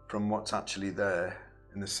from what's actually there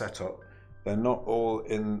in the setup. They're not all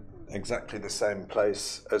in exactly the same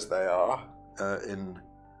place as they are in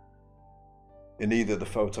either the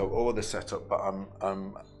photo or the setup, but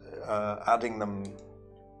I'm adding them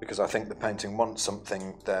because I think the painting wants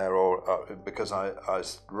something there, or because I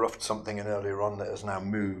roughed something in earlier on that has now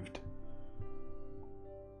moved.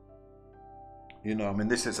 You know, I mean,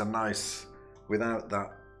 this is a nice, without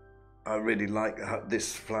that, I really like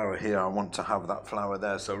this flower here. I want to have that flower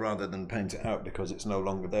there. So rather than paint it out because it's no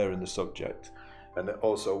longer there in the subject, and it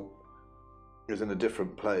also is in a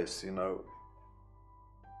different place, you know,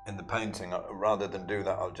 in the painting, rather than do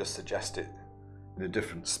that, I'll just suggest it in a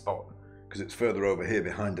different spot because it's further over here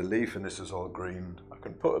behind a leaf, and this is all green. I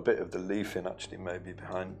can put a bit of the leaf in actually, maybe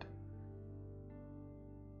behind.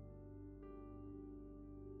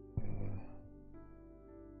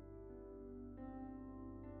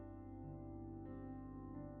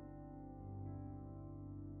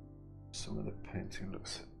 Some of the painting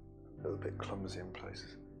looks a little bit clumsy in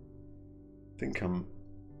places. I think I'm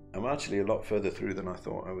actually a lot further through than I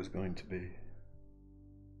thought I was going to be.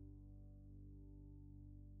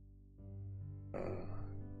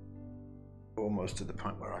 Almost to the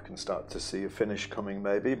point where I can start to see a finish coming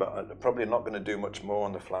maybe, but I'm probably not going to do much more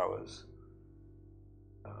on the flowers.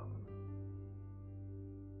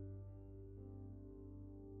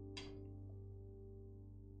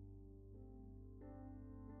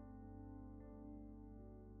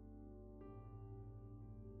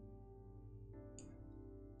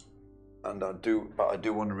 And I do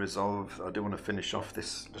want to finish off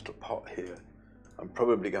this little pot here. I'm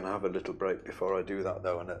probably going to have a little break before I do that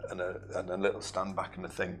though, and a little stand back and a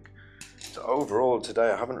think. So overall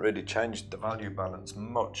today I haven't really changed the value balance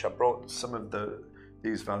much. I brought some of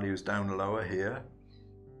these values down lower here.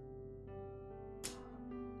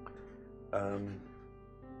 But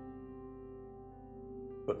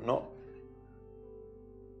not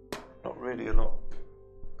really a lot.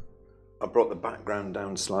 I brought the background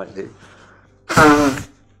down slightly.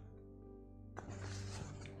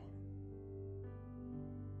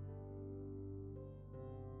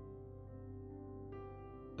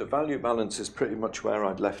 The value balance is pretty much where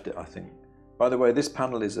I'd left it, I think. By the way, this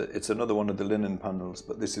panel it's another one of the linen panels,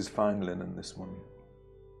 but this is fine linen, this one.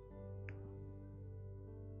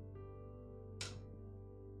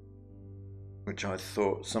 Which I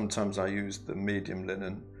thought, sometimes I used the medium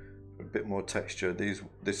linen for a bit more texture.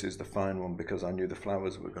 This is the fine one because I knew the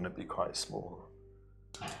flowers were going to be quite small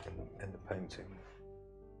in the painting.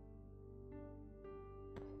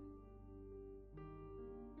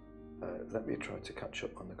 Let me try to catch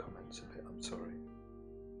up on the comments a bit, I'm sorry.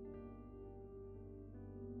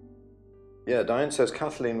 Yeah, Diane says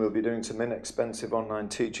Kathleen will be doing some inexpensive online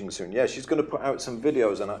teaching soon. Yeah, she's going to put out some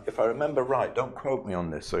videos, and if I remember right, don't quote me on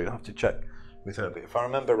this, so you'll have to check with her, but if I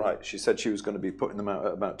remember right, she said she was going to be putting them out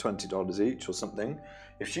at about $20 each or something.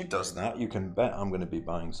 If she does that, you can bet I'm going to be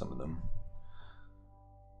buying some of them.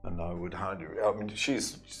 And I would highly, I mean,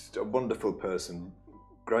 she's a wonderful person,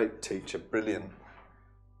 great teacher, brilliant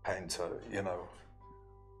painter, you know.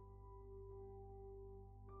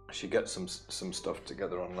 She gets some stuff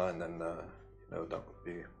together online, then you know, that would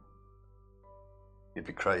be, you'd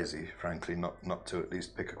be crazy, frankly, not to at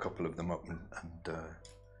least pick a couple of them up, and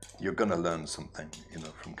you're gonna learn something, you know,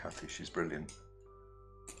 from Kathy. She's brilliant.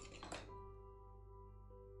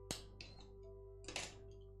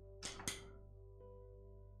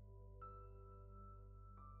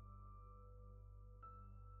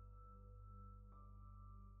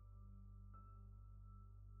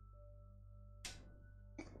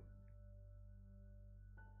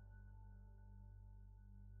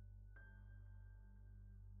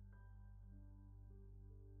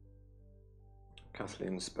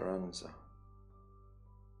 Kathleen Speranza.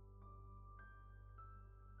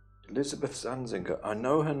 Elizabeth Zanzinger. I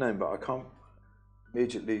know her name, but I can't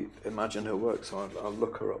immediately imagine her work, so I'll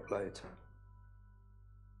look her up later.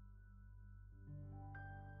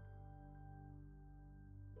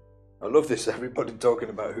 I love this, everybody talking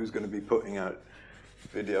about who's going to be putting out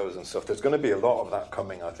videos and stuff. There's going to be a lot of that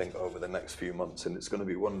coming, I think, over the next few months, and it's going to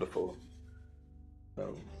be wonderful.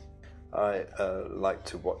 I like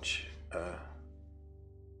to watch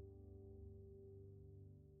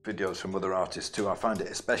videos from other artists too. I find it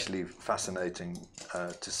especially fascinating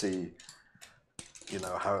to see, you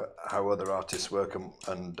know, how other artists work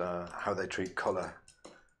and how they treat colour.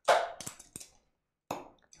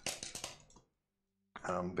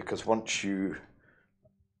 Because once you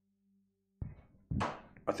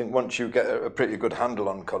get a pretty good handle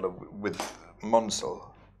on colour with Munsell,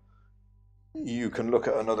 you can look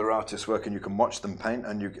at another artist's work and you can watch them paint,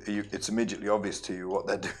 and it's immediately obvious to you what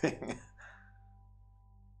they're doing.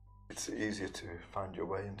 It's easier to find your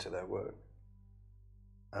way into their work.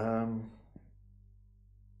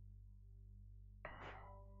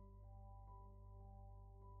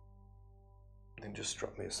 It just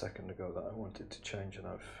struck me a second ago that I wanted to change and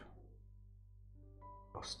I've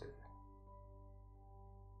lost it.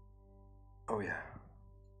 Oh yeah.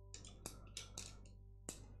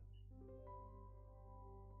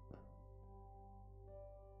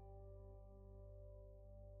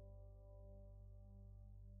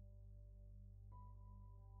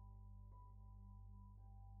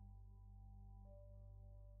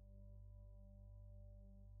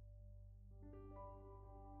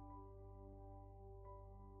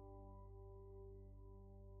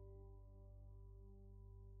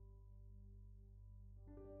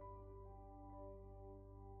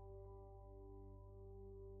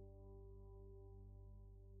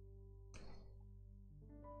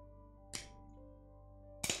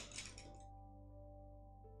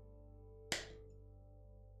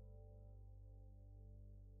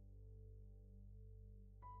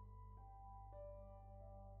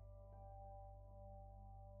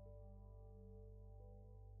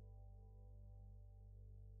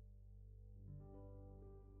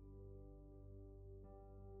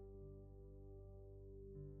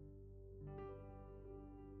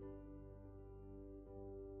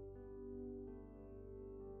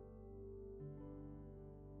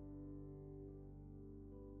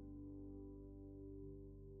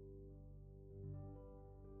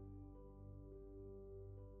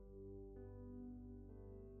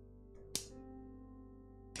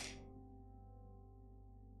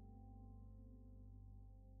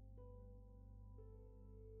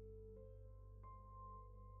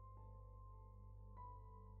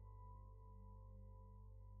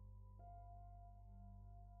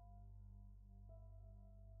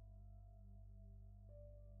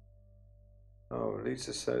 Oh,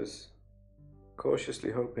 Lisa says, cautiously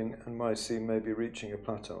hoping NYC may be reaching a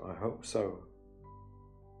plateau. I hope so.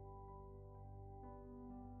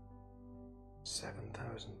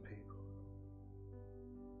 7,000 people.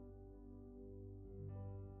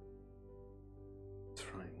 It's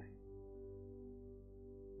frightening.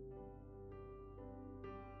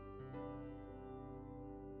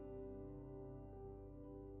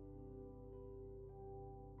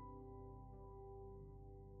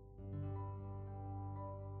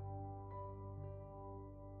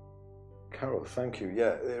 Carol, thank you.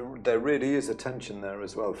 Yeah, there really is a tension there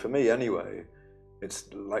as well. For me, anyway,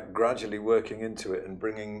 it's like gradually working into it and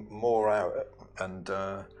bringing more out, and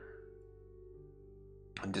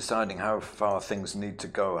deciding how far things need to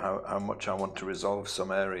go, how much I want to resolve some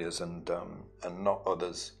areas and not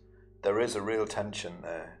others. There is a real tension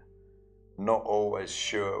there. Not always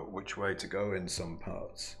sure which way to go in some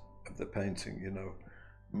parts of the painting, you know.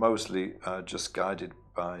 Mostly just guided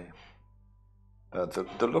by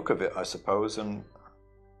the look of it, I suppose, and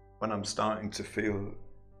when I'm starting to feel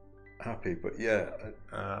happy. But yeah,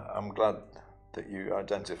 I'm glad that you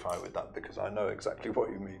identify with that, because I know exactly what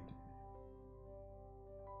you mean.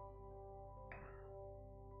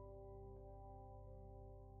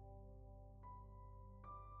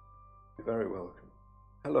 You're very welcome.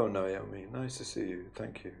 Hello, Naomi. Nice to see you.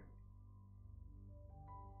 Thank you.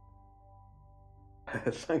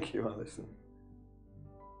 Thank you, Alison.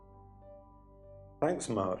 Thanks,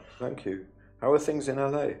 Mark. Thank you. How are things in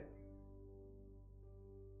LA?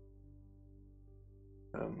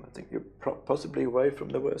 I think you're possibly away from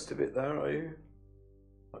the worst of it there, are you?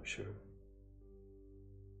 Not sure.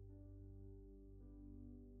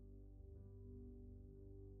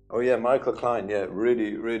 Oh yeah, Michael Klein. Yeah,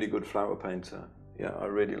 really, really good flower painter. Yeah, I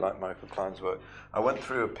really like Michael Klein's work. I went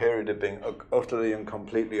through a period of being utterly and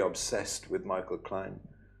completely obsessed with Michael Klein.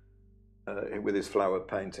 With his flower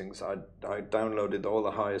paintings. I downloaded all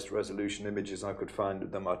the highest resolution images I could find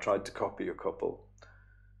of them. I tried to copy a couple.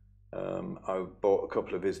 I bought a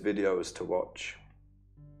couple of his videos to watch.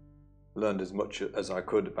 Learned as much as I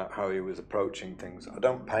could about how he was approaching things. I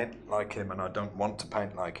don't paint like him, and I don't want to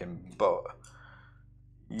paint like him, but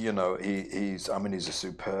you know, he's a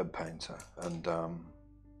superb painter, and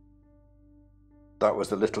that was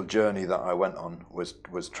the little journey that I went on,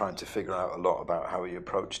 was trying to figure out a lot about how he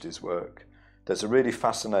approached his work. There's a really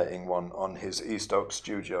fascinating one on his East Oak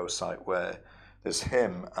Studio site where there's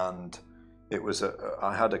him, and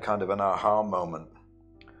I had a kind of an aha moment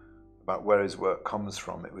about where his work comes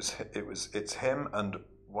from. It's him and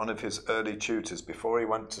one of his early tutors before he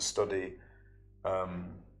went to study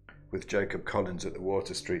with Jacob Collins at the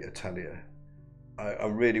Water Street Atelier. I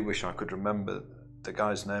really wish I could remember the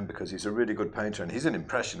guy's name because he's a really good painter, and he's an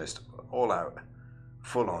impressionist, all out,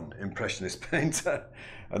 full-on impressionist painter.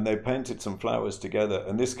 And they painted some flowers together,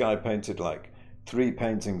 and this guy painted like 3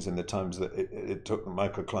 paintings in the times that it took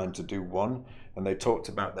Michael Klein to do one, and they talked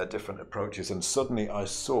about their different approaches, and suddenly I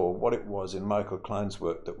saw what it was in Michael Klein's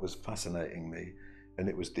work that was fascinating me, and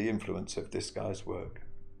it was the influence of this guy's work.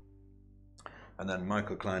 And then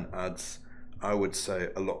Michael Klein adds, I would say,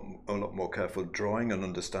 a lot more careful drawing and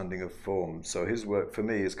understanding of form. So his work for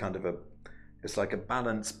me is kind of it's like a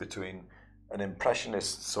balance between an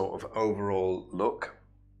impressionist sort of overall look,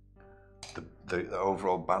 the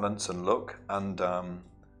overall balance and look, and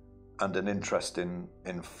an interest in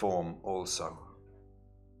form also.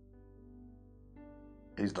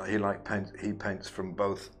 He paints from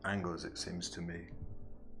both angles, it seems to me.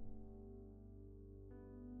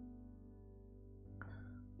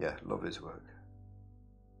 Yeah, love his work.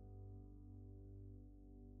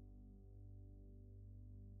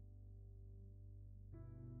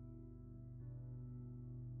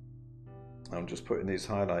 I'm just putting these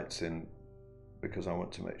highlights in because I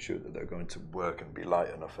want to make sure that they're going to work and be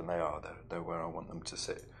light enough, and they are. They're where I want them to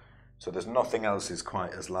sit. So there's nothing else is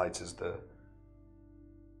quite as light as the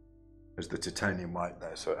titanium white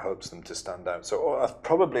there, so it helps them to stand out. So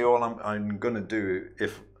probably all I'm going to do,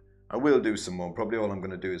 if I will do some more, probably all I'm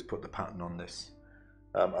going to do is put the pattern on this,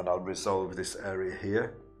 and I'll resolve this area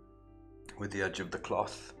here with the edge of the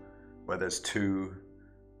cloth where there's two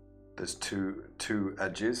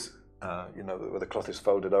edges. You know, where the cloth is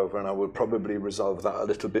folded over, and I will probably resolve that a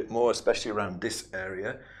little bit more, especially around this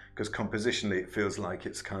area, because compositionally it feels like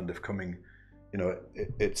it's kind of coming, you know,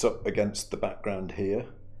 it's up against the background here,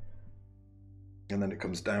 and then it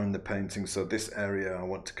comes down the painting. So this area I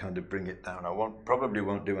want to kind of bring it down. Probably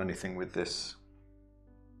won't do anything with this,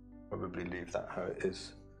 probably leave that how it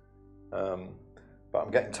is. But I'm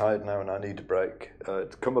getting tired now and I need a break.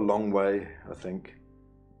 It's come a long way, I think,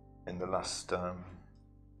 in the last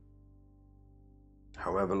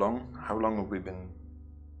however long. How long have we been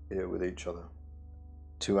here with each other?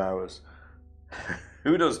 2 hours.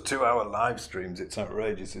 Who does 2-hour live streams? It's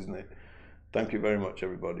outrageous, isn't it? Thank you very much,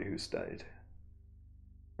 everybody who stayed.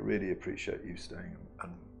 I really appreciate you staying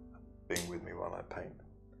and being with me while I paint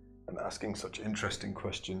and asking such interesting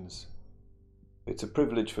questions. It's a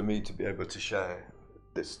privilege for me to be able to share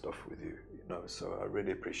this stuff with you, you know, so I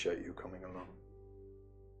really appreciate you coming along.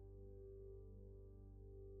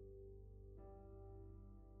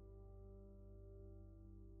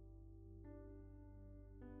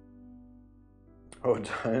 Oh,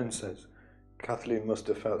 Diane says, Kathleen must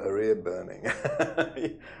have felt her ear burning.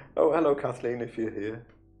 Oh, hello, Kathleen, if you're here.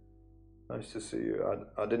 Nice to see you.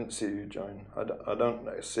 I didn't see you join. I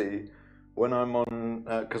don't see when I'm on,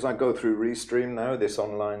 because I go through Restream now, this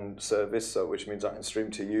online service, so which means I can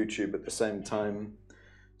stream to YouTube at the same time.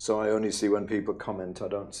 So I only see when people comment. I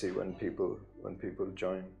don't see when people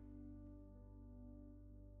join.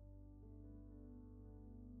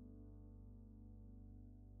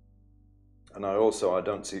 And I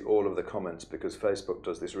don't see all of the comments because Facebook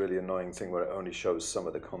does this really annoying thing where it only shows some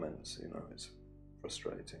of the comments, you know, it's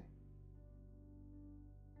frustrating.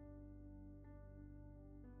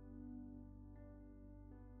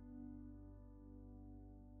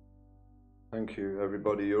 Thank you,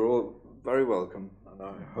 everybody. You're all very welcome, and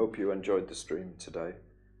I hope you enjoyed the stream today.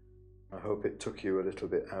 I hope it took you a little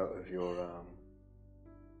bit out of your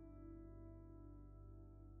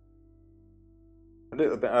a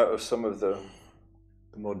little bit out of some of the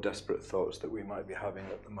more desperate thoughts that we might be having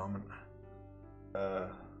at the moment.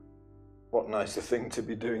 What nicer thing to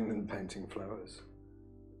be doing than painting flowers?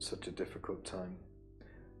 It's such a difficult time.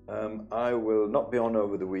 I will not be on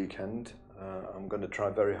over the weekend. I'm going to try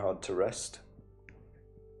very hard to rest.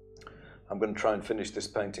 I'm going to try and finish this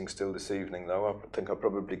painting still this evening, though. I think I've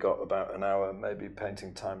probably got about an hour, maybe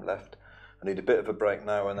painting time left. I need a bit of a break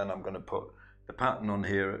now, and then I'm going to put the pattern on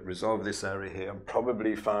here, resolve this area here. I'm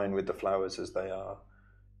probably fine with the flowers as they are.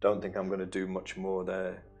 Don't think I'm going to do much more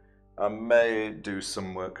there. I may do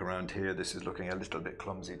some work around here. This is looking a little bit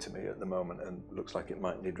clumsy to me at the moment and looks like it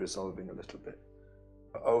might need resolving a little bit.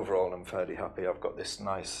 But overall, I'm fairly happy. I've got this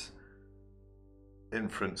nice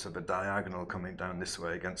inference of a diagonal coming down this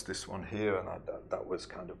way against this one here, and that was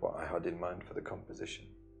kind of what I had in mind for the composition.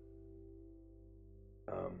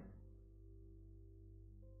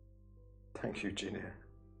 Thank you, Ginia.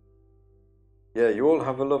 Yeah, you all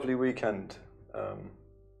have a lovely weekend.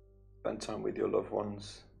 Spend time with your loved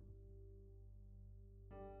ones.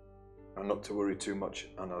 And not to worry too much,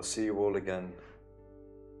 and I'll see you all again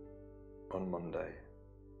on Monday.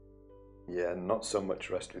 Yeah, not so much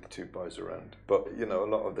rest with 2 boys around, but you know, a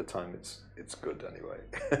lot of the time it's good anyway.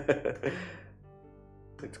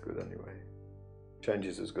 It's good anyway. Change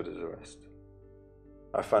is as good as a rest.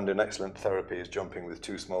 I found an excellent therapy is jumping with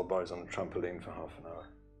 2 small boys on a trampoline for half an hour.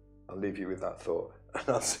 I'll leave you with that thought, and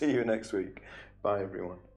I'll see you next week. Bye, everyone.